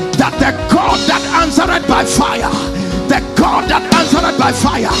that the God that answered by fire, the God that answered by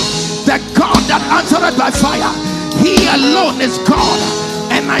fire, the God that answered by fire, he alone is God.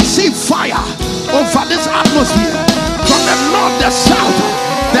 And I see fire over this atmosphere from the north, the south,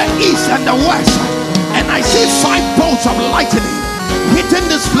 the east, and the west. And I see 5 bolts of lightning hitting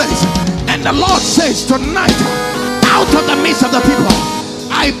this place. And the Lord says tonight, out of the midst of the people,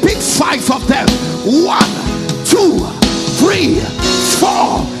 I pick 5 of them. 1, 2, 3,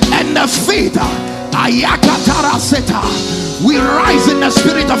 4, and the feet. Ayakatara Seta. We rise in the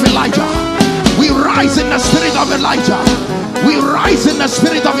spirit of Elijah. We rise in the spirit of Elijah. We rise in the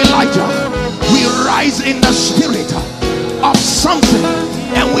spirit of Elijah. We rise in the spirit of something,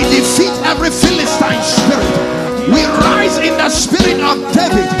 and we defeat every Philistine spirit. We rise in the spirit of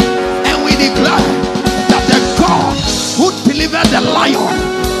David, and we declare that the God who delivered the lion,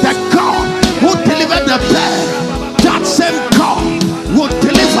 the God who delivered the bear, that same God will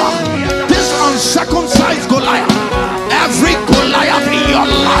deliver this uncircumcised Goliath. Every Goliath in your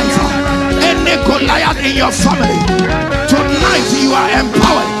life, any Goliath in your family, tonight you are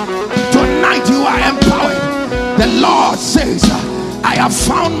empowered. Tonight you are empowered. The Lord says, I have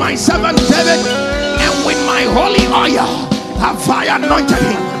found my servant David, and with my holy oil have I anointed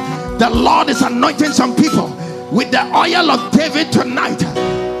him. The Lord is anointing some people with the oil of David tonight.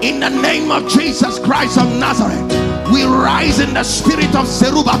 In the name of Jesus Christ of Nazareth, we rise in the spirit of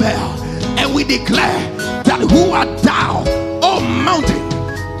Zerubbabel, and we declare that who art thou, O mountain?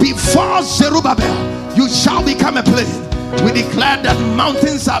 Before Zerubbabel, you shall become a plain. We declare that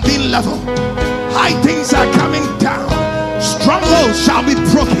mountains are being leveled, high things are coming down, strongholds shall be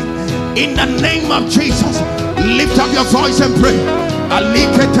broken. In the name of Jesus, lift up your voice and pray.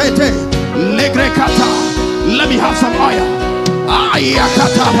 Let me have some oil.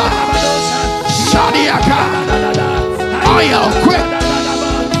 Oil, quick.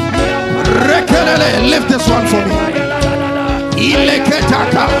 Lift this one for me.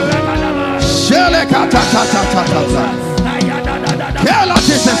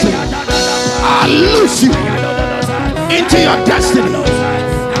 I loose you into your destiny.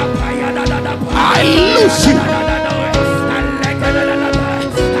 I loose you.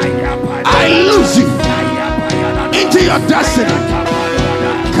 I loose you into your destiny.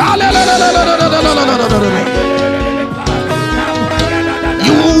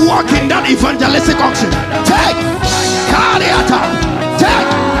 You will walk in that evangelistic auction. Take Kariata. Take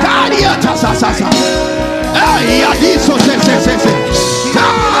Kariata Sasa. Hey, Yadiso se.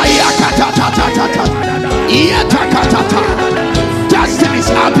 Kayakata. Yatakata. Destinies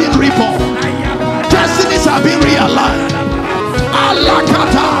are being reborn. Destinies are being realigned.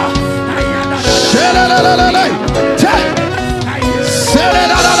 Alakata. Shelelelele. Take.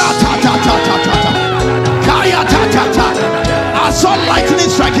 I saw lightning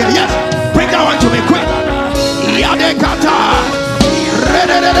strike here. Yes, bring that one to me quick.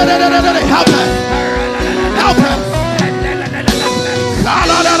 Help her. Help her.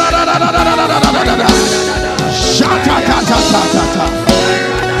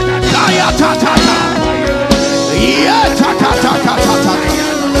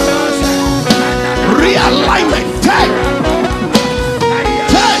 Realignment. Take.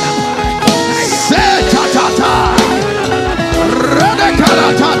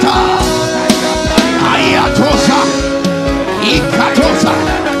 Ayatosa, Ikatosa,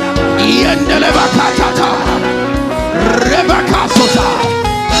 Yendelevakatata, Rebakasosa,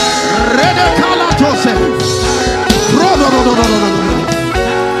 Redekalatose,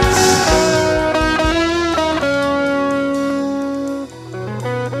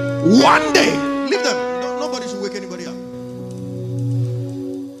 one day, leave them. Nobody should wake anybody up.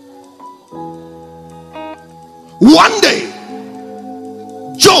 One day,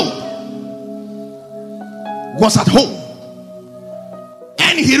 Job was at home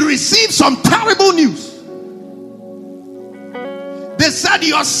and he received some terrible news. They said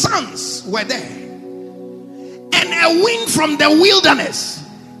your sons were there, and a wind from the wilderness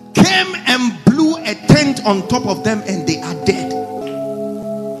came and blew a tent on top of them, and they are dead.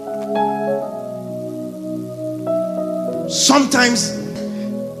 Sometimes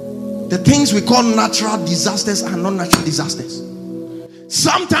the things we call natural disasters are not natural disasters.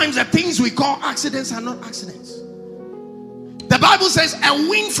 Sometimes the things we call accidents are not accidents. The Bible says a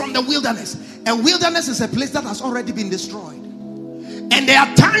wind from the wilderness. A wilderness is a place that has already been destroyed. And there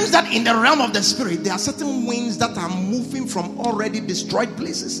are times that in the realm of the spirit, there are certain winds that are moving from already destroyed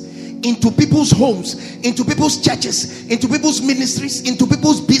places into people's homes, into people's churches, into people's ministries, into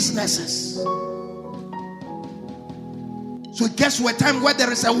people's businesses. So it gets to a time where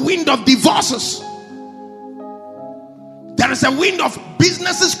there is a wind of divorces. There is a wind of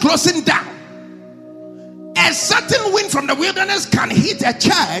businesses closing down. A certain wind from the wilderness can hit a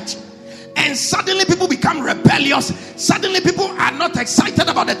church, and suddenly people become rebellious. Suddenly people are not excited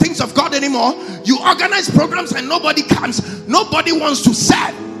about the things of God anymore. You organize programs and nobody comes. Nobody wants to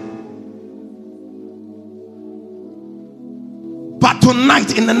serve. But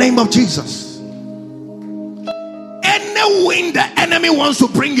tonight, in the name of Jesus, any wind the enemy wants to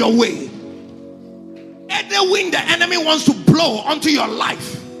bring your way, any wind the enemy wants to blow onto your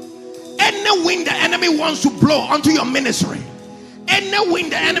life, any wind the enemy wants to blow onto your ministry, any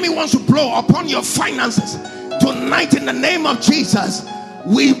wind the enemy wants to blow upon your finances, tonight in the name of Jesus,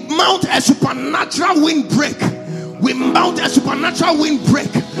 we mount a supernatural windbreak. We mount a supernatural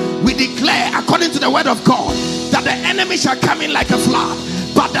windbreak. We declare, according to the word of God, that the enemy shall come in like a flood,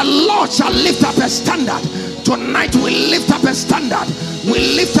 but the Lord shall lift up a standard. Tonight we lift up a standard.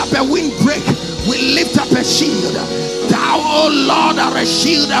 We lift up a windbreak. We lift up a shield. Thou, O Lord, are a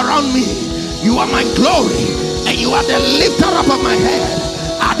shield around me. You are my glory, and you are the lifter up of my head.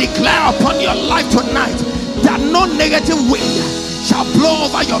 I declare upon your life tonight that no negative wind shall blow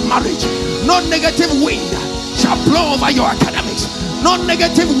over your marriage. No negative wind shall blow over your academics. No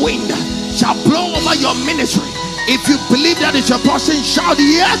negative wind shall blow over your ministry. If you believe that is your portion, shout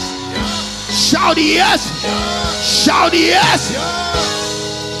yes. Shout yes. Shout yes.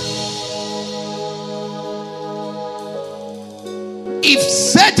 If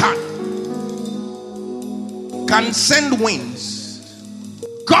Satan can send winds,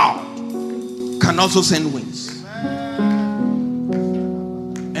 God can also send winds.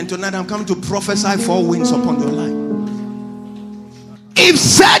 And tonight I'm coming to prophesy 4 winds upon your life. If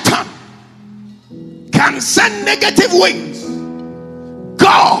Satan can send negative winds,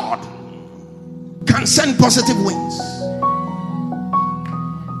 God can send positive winds.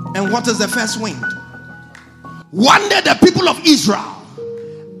 And what is the first wind? One day the people of Israel,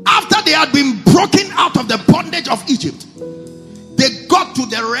 after they had been broken out of the bondage of Egypt, they got to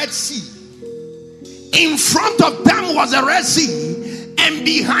the Red Sea. In front of them was the Red Sea, and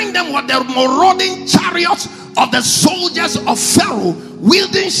behind them were the marauding chariots of the soldiers of Pharaoh,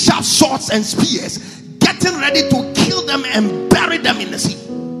 wielding sharp swords and spears, getting ready to kill them and bury them in the sea.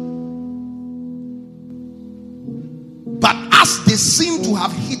 But as they seemed to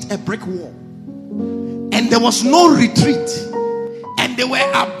have hit a brick wall, and there was no retreat, and they were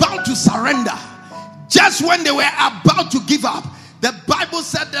about to surrender, just when they were about to give up, the Bible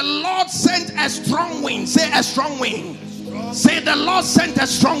said the Lord sent a strong wind. Say a strong wind. Say the Lord sent a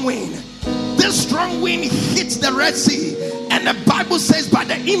strong wind. This strong wind hit the Red Sea, and the Bible says by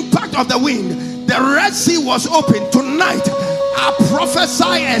the impact of the wind, the Red Sea was open. Tonight I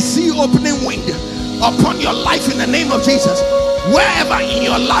prophesy a sea opening wind upon your life in the name of Jesus. Wherever in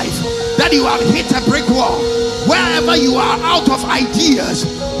your life that you have hit a brick wall, wherever you are out of ideas,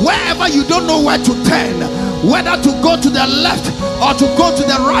 wherever you don't know where to turn, whether to go to the left or to go to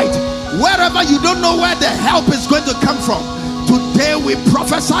the right, wherever you don't know where the help is going to come from, Today we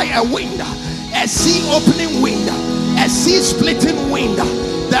prophesy a wind, a sea opening wind, a sea splitting wind.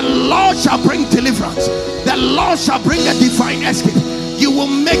 The Lord shall bring deliverance. The Lord shall bring a divine escape. You will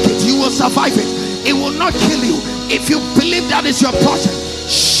make it. You will survive it. It will not kill you. If you believe that is your portion,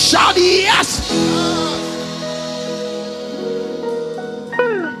 shout yes.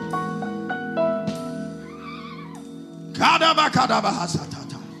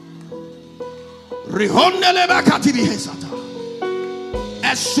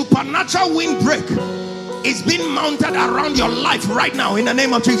 A supernatural windbreak is being mounted around your life right now in the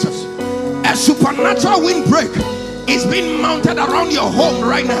name of Jesus. A supernatural windbreak is being mounted around your home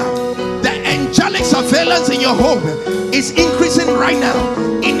right now. The angelic surveillance in your home is increasing right now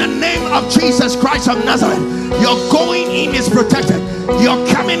in the name of Jesus Christ of Nazareth. Your going in is protected. Your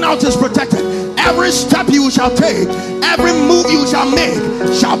coming out is protected. Every step you shall take, every move you shall make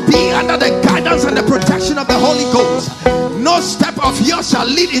shall be under the guidance and the protection of the Holy Ghost. No step of yours shall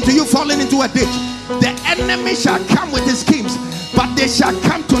lead into you falling into a ditch. The enemy shall come with his schemes, but they shall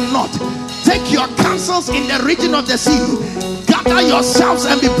come to naught. Take your counsels in the region of the sea. Gather yourselves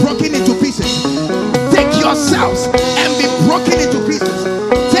and be broken into pieces. Take yourselves and be broken into pieces.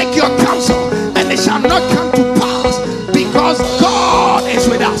 Take your counsel and it shall not come to pass, because God is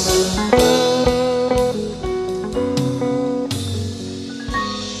with us.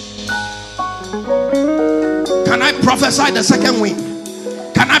 Can I prophesy the second wind?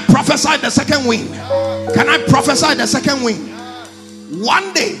 Can I prophesy the second wind? Can I prophesy the second wind?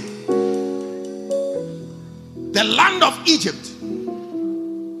 One day, the land of Egypt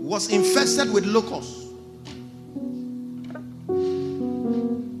was infested with locusts.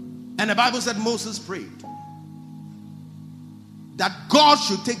 And the Bible said Moses prayed that God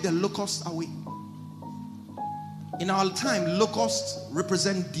should take the locusts away. In our time, locusts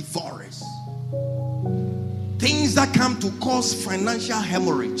represent devourers. Things that come to cause financial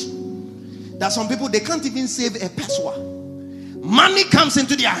hemorrhage. There are some people, they can't even save a peswa. Money comes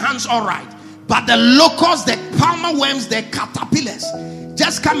into their hands, all right, but the locusts, the palmer worms, the caterpillars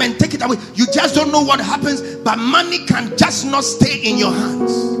just come and take it away. You just don't know what happens, but money can just not stay in your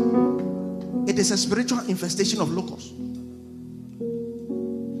hands. It is a spiritual infestation of locusts.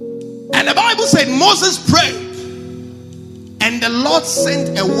 And the Bible said Moses prayed, and the Lord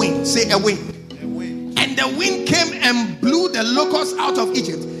sent a wind. Say a wind. And the wind came and blew the locusts out of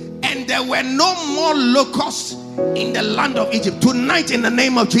Egypt, and there were no more locusts in the land of Egypt. Tonight, in the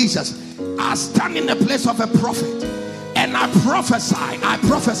name of Jesus, I stand in the place of a prophet, and I prophesy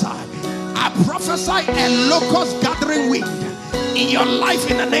a locust gathering wind in your life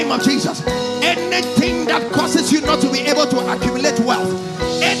in the name of Jesus. Anything that causes you not to be able to accumulate wealth,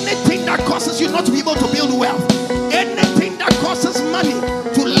 anything that causes you not to be able to build wealth, anything that causes money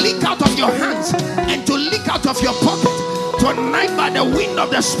to leak out of your hands and to leak out of your pocket, tonight by the wind of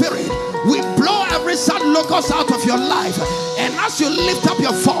the Spirit, we blow every sad locust out of your life. And as you lift up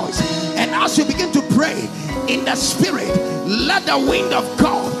your voice and as you begin to pray in the Spirit, let the wind of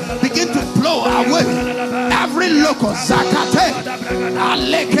God begin to blow away every locust. Zakate,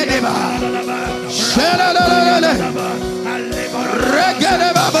 Alekedeba, Shedadadadada,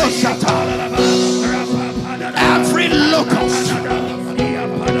 Regedebabosata. Every locust,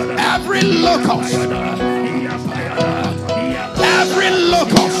 every locust, every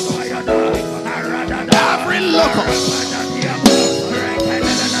locust, every locust.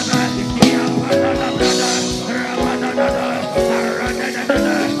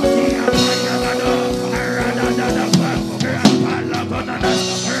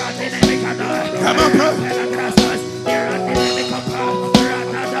 Come on, bro.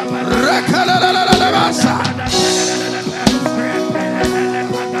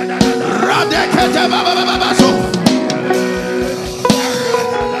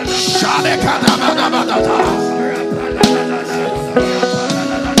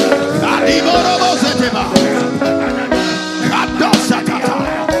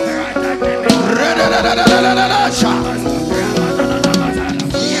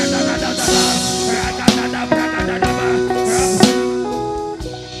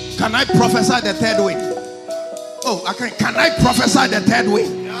 Can I prophesy the third way? Oh, okay. Can I prophesy the third way?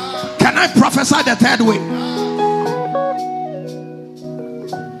 Can I prophesy the third way?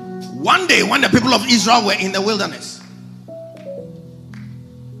 One day, when the people of Israel were in the wilderness,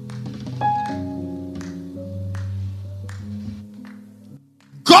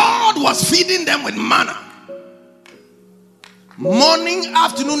 God was feeding them with manna. Morning,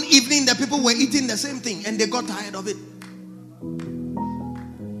 afternoon, evening, the people were eating the same thing and they got tired of it.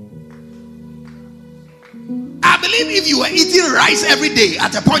 I believe if you were eating rice every day,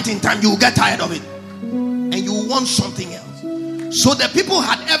 at a point in time, you will get tired of it and you will want something else. So the people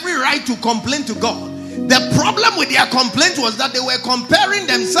had every right to complain to God. The problem with their complaint was that they were comparing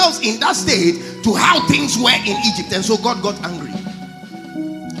themselves in that state to how things were in Egypt. And so God got angry.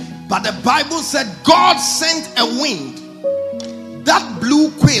 But the Bible said God sent a wind that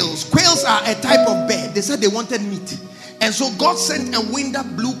blew quails. Quails are a type of bird. They said they wanted meat. And so God sent a wind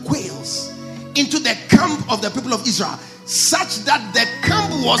that blew quails into the camp of the people of Israel, such that the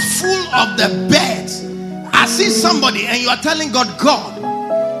camp was full of the birds. I see somebody and you are telling God, God,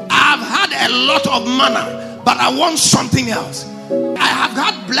 I've had a lot of manna, but I want something else. I have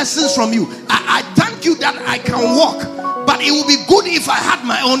had blessings from you. I thank you that I can walk, but it would be good if I had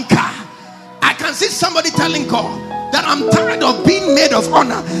my own car. I can see somebody telling God that I'm tired of being maid of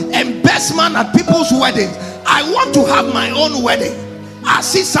honor and best man at people's weddings. I want to have my own wedding. I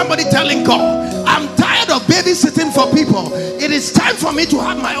see somebody telling God, I'm tired of babysitting for people. It is time for me to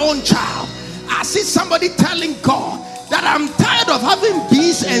have my own child. I see somebody telling God that I'm tired of having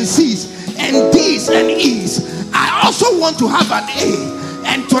B's and C's and D's and E's. I also want to have an A.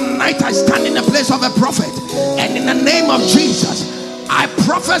 And tonight I stand in the place of a prophet, and in the name of Jesus I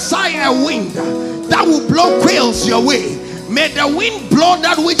prophesy a wind that will blow quails your way. May the wind blow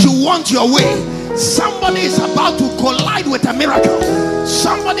that which you want your way. Somebody is about to collide with a miracle.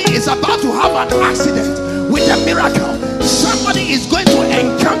 Somebody is about to have an accident with a miracle. Somebody is going to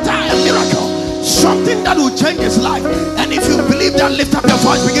encounter a miracle, something that will change his life. And if you believe that, lift up your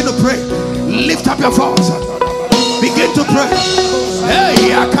voice, begin to pray. Lift up your voice, begin to pray. Hey,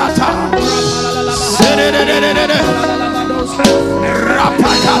 Yakata,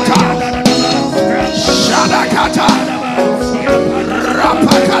 Rapakata, Shadakata,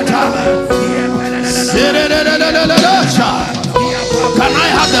 Rapakata. Can I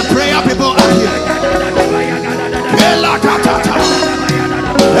have the prayer people out here?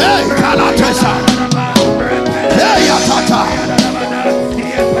 Hey, Kalatesa. Hey, Yatata.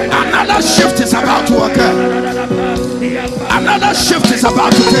 Another shift is about to occur. Another shift is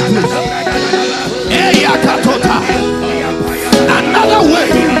about to take place. Hey, Yakatota. Another way.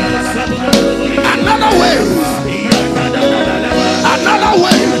 Another way. Another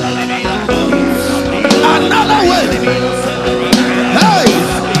way. Another way. Hey,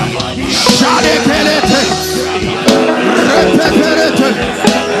 Shadekelete, Repeperete,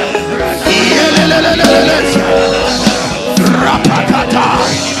 Yelelelelelele, Rapakata.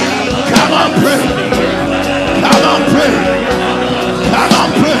 Come on, pray. Come on, pray. Come on,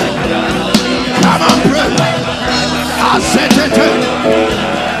 pray. Come on, pray. Asetete,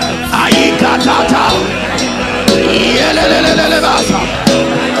 Aikatata, Yelelelelele,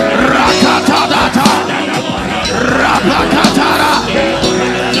 Rakatadata. Rapakatara,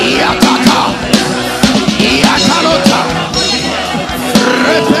 Yataka, Yakalota,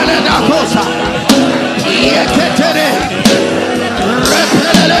 Repelena Cosa, Yeketere,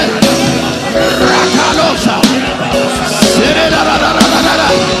 Repelele, Rakalosa, Serena,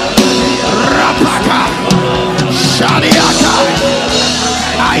 Rapaka, Shadiaka,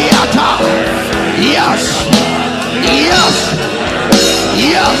 Ayata, yes, yes,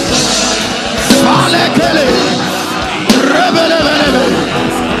 yes. Falekele, rebelebelebe,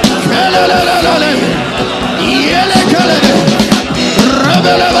 kelelelelele, yelekelele,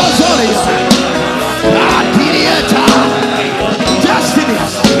 rebelebazoria, adirieta.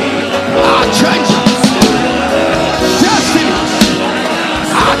 Destinies are changing. Destinies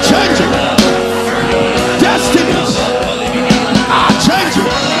are changing. Destinies are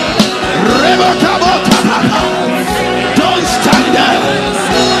changing. Rebekabota. Don't stand there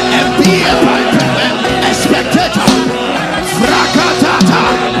and be a spectator. Frakatata,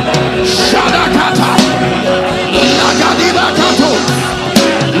 Shadakata, Lagadibakato,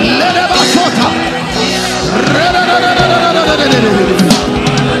 Ledebakota.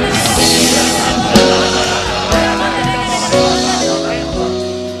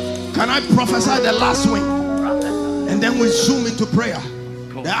 Can I prophesy the last wing? And then we zoom into prayer.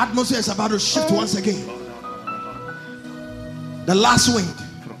 The atmosphere is about to shift once again. The last wind.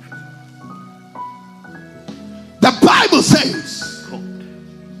 The Bible says,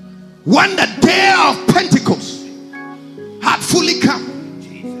 when the day of Pentecost had fully come,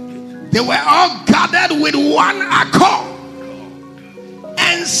 they were all gathered with one accord.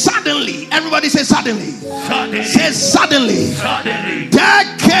 And suddenly, everybody say suddenly. Say suddenly.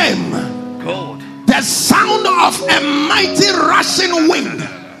 There came the sound of a mighty rushing wind.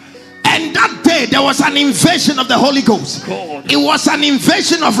 And that day there was an invasion of the Holy Ghost. It was an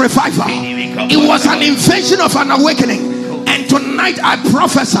invasion of revival. It was an invasion of an awakening. And tonight I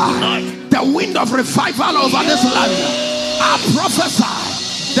prophesy the wind of revival over this land. I prophesy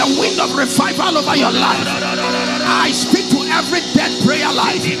the wind of revival over your life. I speak to every dead prayer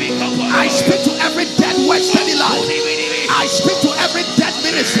life. I speak to every dead word study life. I speak to every dead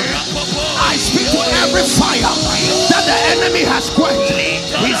ministry. I speak to every fire that the enemy has quenched.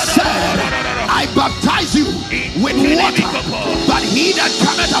 He said, I baptize you with water, but he that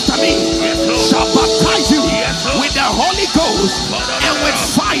cometh after me shall baptize you with the Holy Ghost and with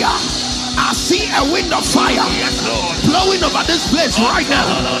fire. I see a wind of fire blowing over this place right now.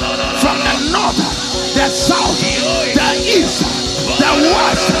 From the north, the south, the east, the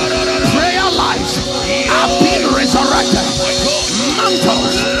west, prayer lives are being resurrected.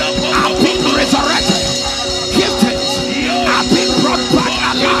 Mantles are being resurrected. Giftings are being brought back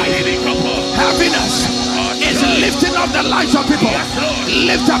alive. Happiness is lifting up the lives of people.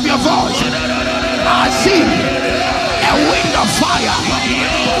 Lift up your voice. I see a wind of fire.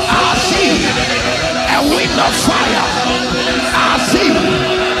 I see a wind of fire. I see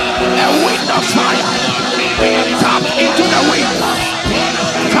a wind of fire. Tap into the wind.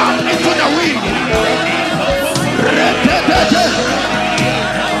 Tap into the wind.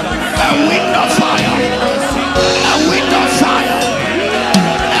 A wind of fire. A wind of fire.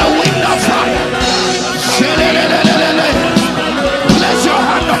 A wind of fire. Place your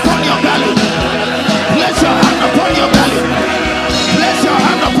hand upon your belly. Place your hand upon your belly. Place your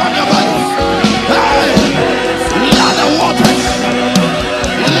hand upon your belly. Hey, let the waters.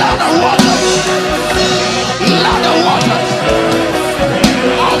 Let the waters. Let the waters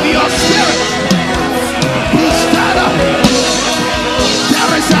of your spirit be stirred up.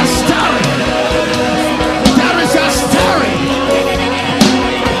 There is a stirring. There is a stirring.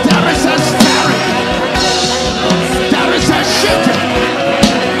 There is a stirring. There is a shifting.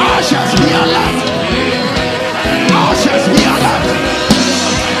 Ushers be alert. Ushers be alert.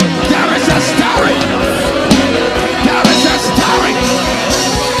 There is a stirring. There is a stirring.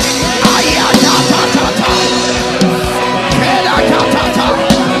 Ayatatata. Kedakatata.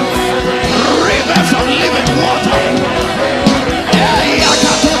 Rivers of living water.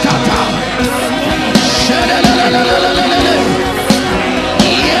 Ayakatata. Shedelalalalalalala.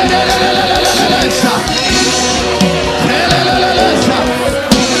 Yedelalalalalalala. Kelelalalala.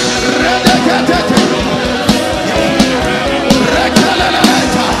 Redekatata.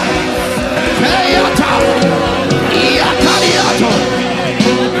 Rekalalata. Keyata. Yakariato.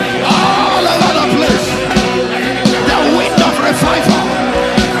 All over the place. The wind of revival.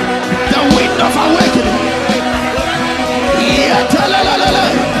 The wind of awakening. Yatalalalala.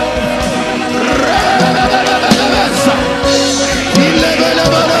 Redelalalala.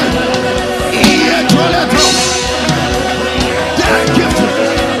 Ilebelebele. Yetoleto. Their giftings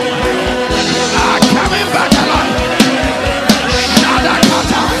are coming back alive.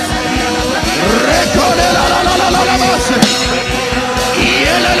 Shadakata. Rekodelalalalalalabase.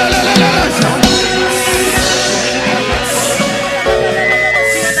 Yelelelelelelesa.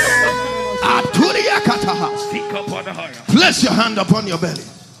 Aturiakataha. Place your hand upon your belly.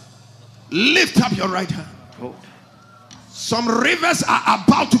 Lift up your right hand. Some rivers are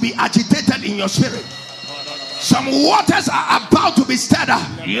about to be agitated in your spirit. Some waters are about to be stirred up.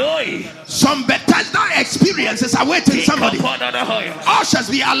 Some Bethesda experiences are waiting somebody. Ushers,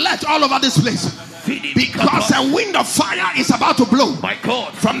 be alert all over this place. Because a wind of fire is about to blow.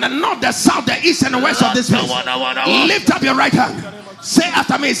 From the north, the south, the east, and the west of this place. Lift up your right hand. Say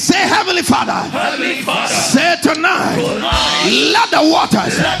after me. Say, Heavenly Father. Heavenly Father. Say tonight. Let the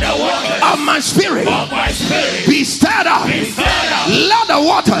waters of my spirit be stirred up. Let the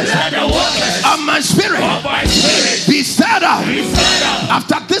waters of my spirit be stirred up.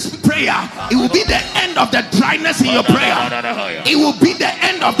 After this prayer, it will be the end of the dryness in your prayer. It will be the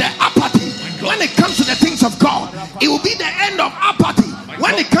end of the apathy. When it comes to the things of God, it will be the end of apathy.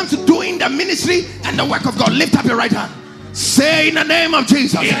 When it comes to doing the ministry and the work of God, lift up your right hand. Say in the name of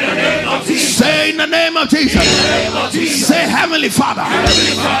Jesus. In the name of Jesus. Say in the name of Jesus. In the name of Jesus. Say, Heavenly Father.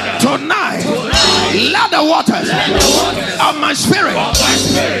 Heavenly Father. Tonight, let the waters of my spirit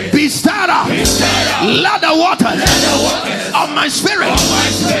be stirred up. Let the waters of my spirit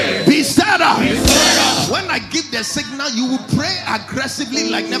be stirred up. When I give the signal, you will pray aggressively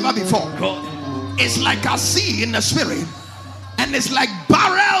like never before. It's like a sea in the spirit. And it's like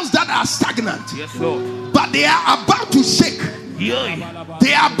barrels that are stagnant. Yes, Lord. But they are about to shake. Yay.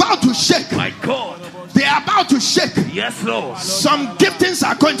 They are about to shake. My God. They are about to shake. Yes, Lord. Some giftings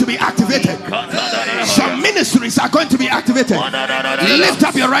are going to be activated. Some ministries are going to be activated. Lift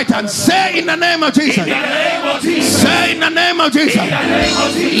up your right hand. Say in the name of Jesus. Say in the name of Jesus.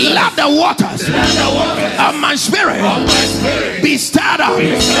 Let the waters of my spirit be stirred up.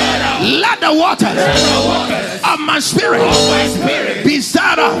 Let the waters of my spirit be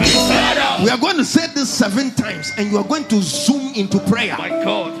stirred up. We are going to say this 7 times and you are going to zoom into prayer.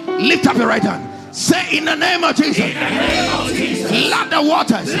 Lift up your right hand. Say in the name of Jesus. Let the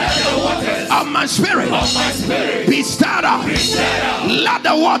waters of my spirit be stirred up. Let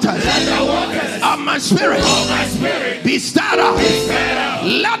the waters of my spirit be stirred up.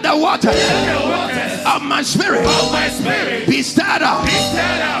 Let the waters of my spirit be stirred up.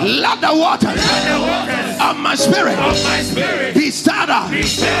 Let the waters of my spirit be stirred up.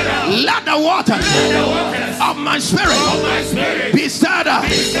 Let the waters of my spirit be stirred up.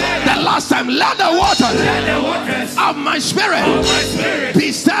 The last time, let the waters of my spirit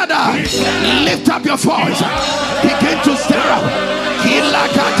be stirred up. Lift up your voice. Begin to stir up.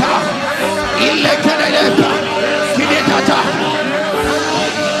 Ilakata, ilekeleka, kidetata.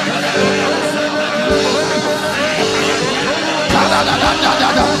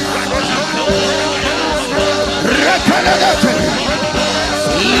 Kadadadadada. Rekelelete.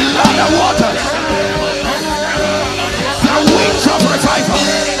 Let the waters, the winds of revival,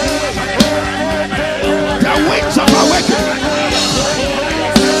 the winds of awakening.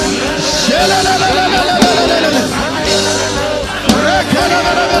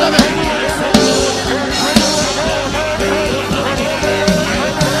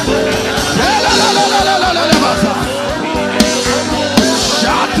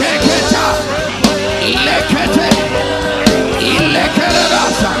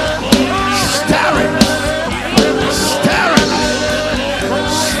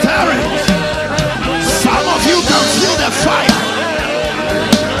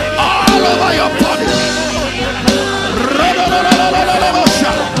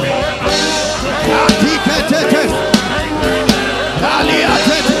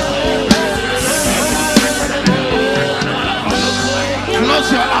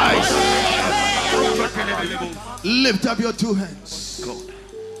 Close your eyes. Lift up your 2 hands.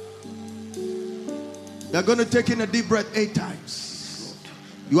 They're going to take in a deep breath 8 times.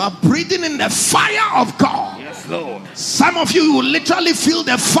 You are breathing in the fire of God. Yes, Lord. Some of you will literally feel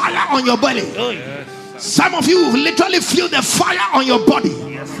the fire on your belly. Some of you will literally feel the fire on your body.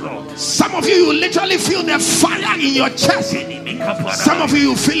 Yes, Lord. Some of you will literally feel the fire in your chest. Some of you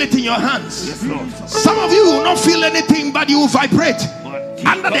will feel it in your hands. Yes, Lord. Some of you will not feel anything, but you will vibrate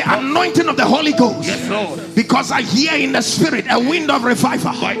under the anointing of the Holy Ghost. Yes, Lord. Because I hear in the spirit a wind of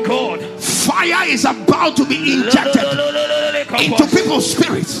revival. My God. Fire is about to be injected into people's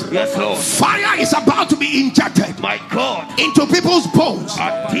spirits. Yes, Lord. Fire is about to be injected, My God. into people's bones.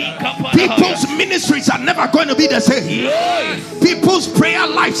 People's ministries are never going to be the same. Yes. People's prayer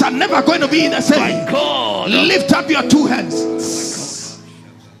lives are never going to be the My same. God. Lift up your 2 hands.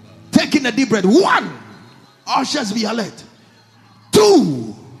 Taking a deep breath. 1. Ushers, be alert.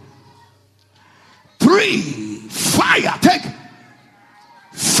 2, 3. Fire. Take.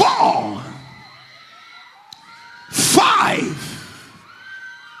 4, 5,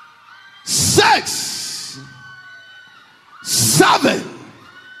 6, 7,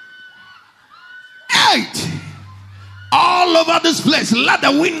 8. All over this place, let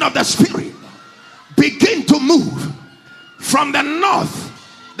the wind of the spirit begin to move from the north,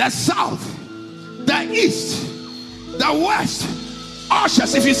 the south, the east, the west.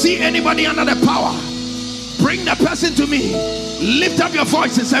 Ushers, if you see anybody under the power, bring the person to me. Lift up your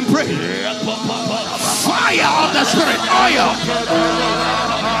voices and pray. Fire of the spirit. Oil.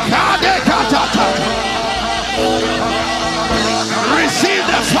 Receive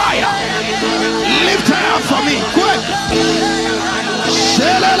the fire. Lift her up for me. Quick.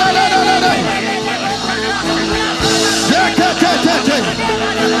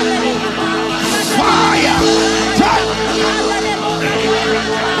 Fire.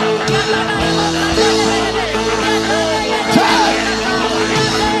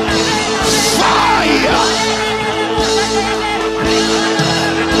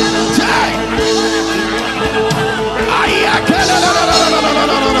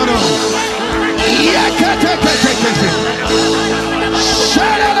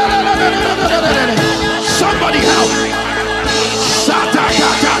 Somebody help.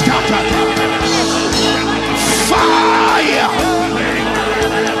 Fire.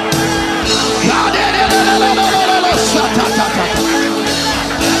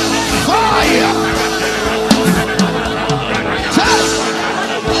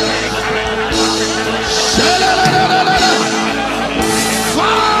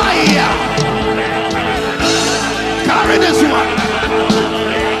 Carry this one.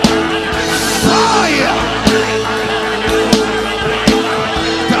 Fire.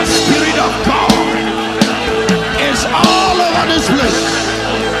 The Spirit of God is all over this place.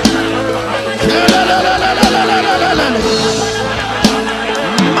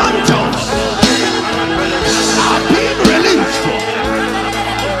 Mantles are being released.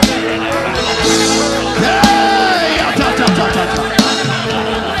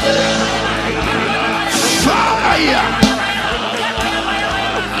 Fire.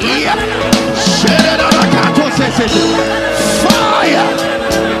 Yep. Fire.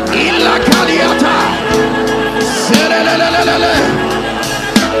 Illa Kaliata.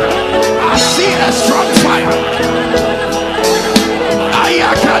 I see a strong fire.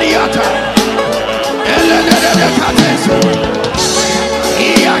 Ayakariata.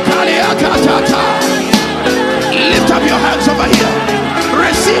 Lift up your hands over here.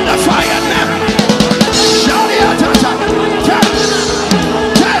 Receive the fire now. Shaliatata.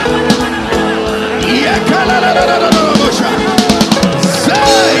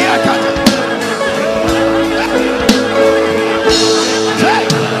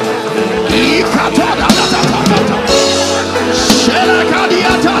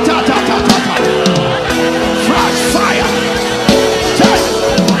 Fresh fire.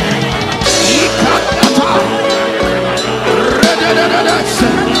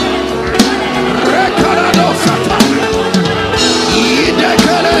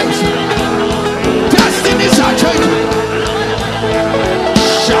 Destinies are changing.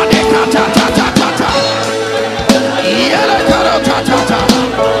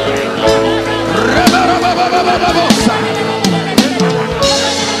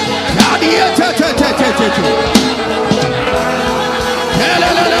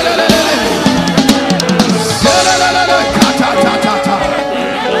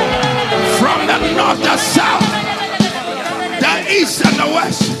 From the north, the south, the east, and the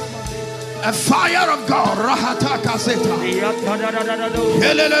west, a fire of God. There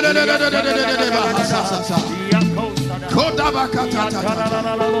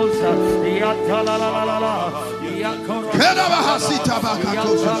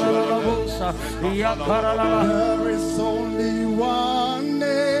is only one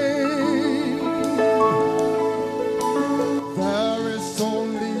name. There is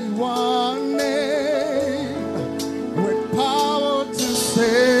only one name with power to save.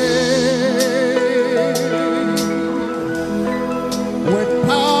 With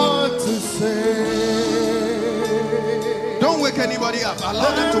power to save. Don't wake anybody up.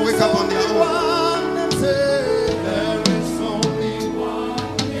 Allow them to wake up on their own. There is only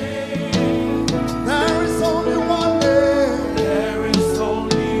one name. There is only one name. There is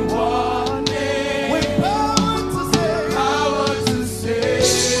only one name. With power to save. Power to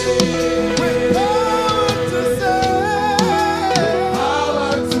save. With power to save.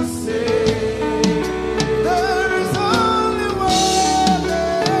 Power to save. There is only one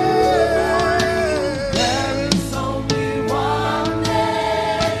name. There is only one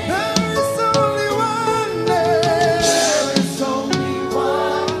name. There is only one name. There is only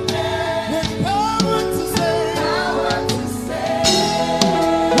one name. With power to save. Power to save.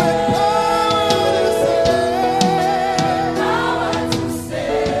 With power to save. Power to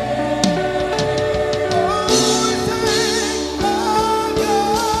save. Oh, we thank our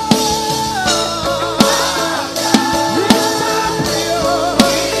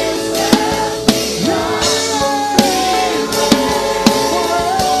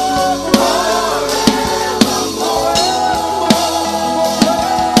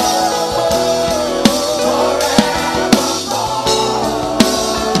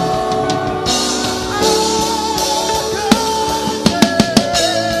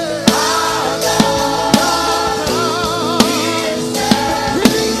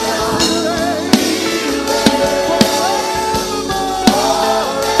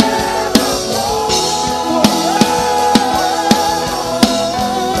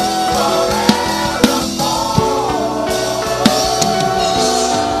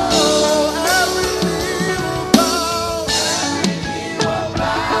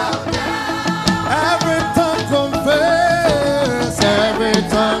every tongue confess, every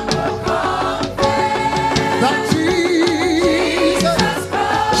tongue that Jesus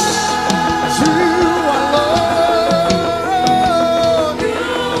Christ, you alone.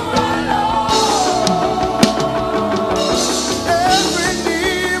 Every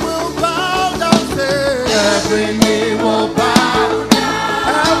knee will bow down, say, every knee will bow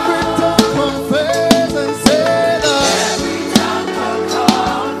down, every tongue confess and say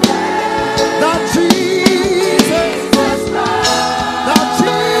that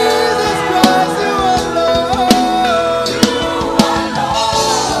Jesus Christ, you alone.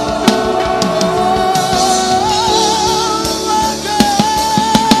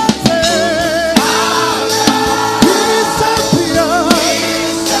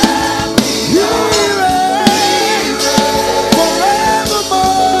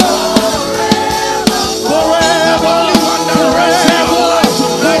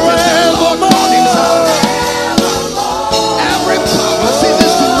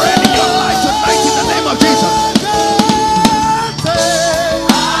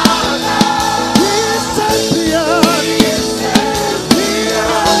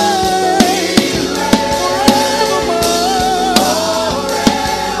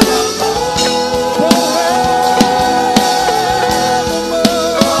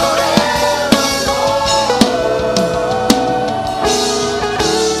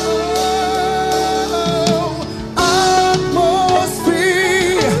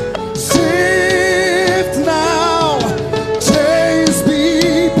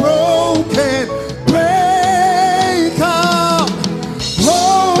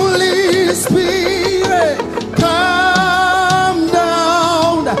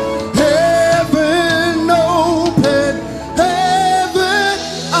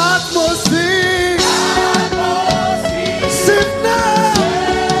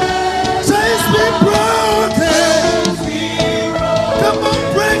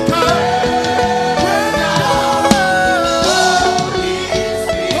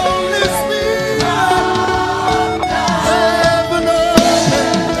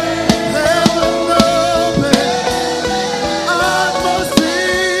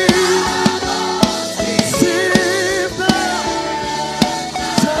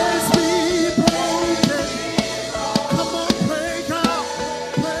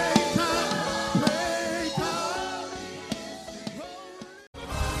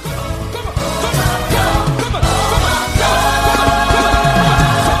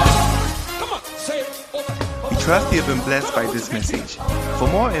 trust you have been blessed by this message. For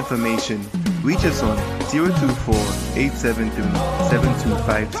more information, reach us on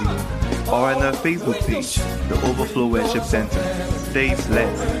 024-873-7250 or on our Facebook page, The Overflow Worship Center. Stay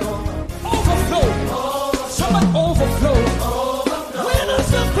blessed. Overflow. Someone overflow.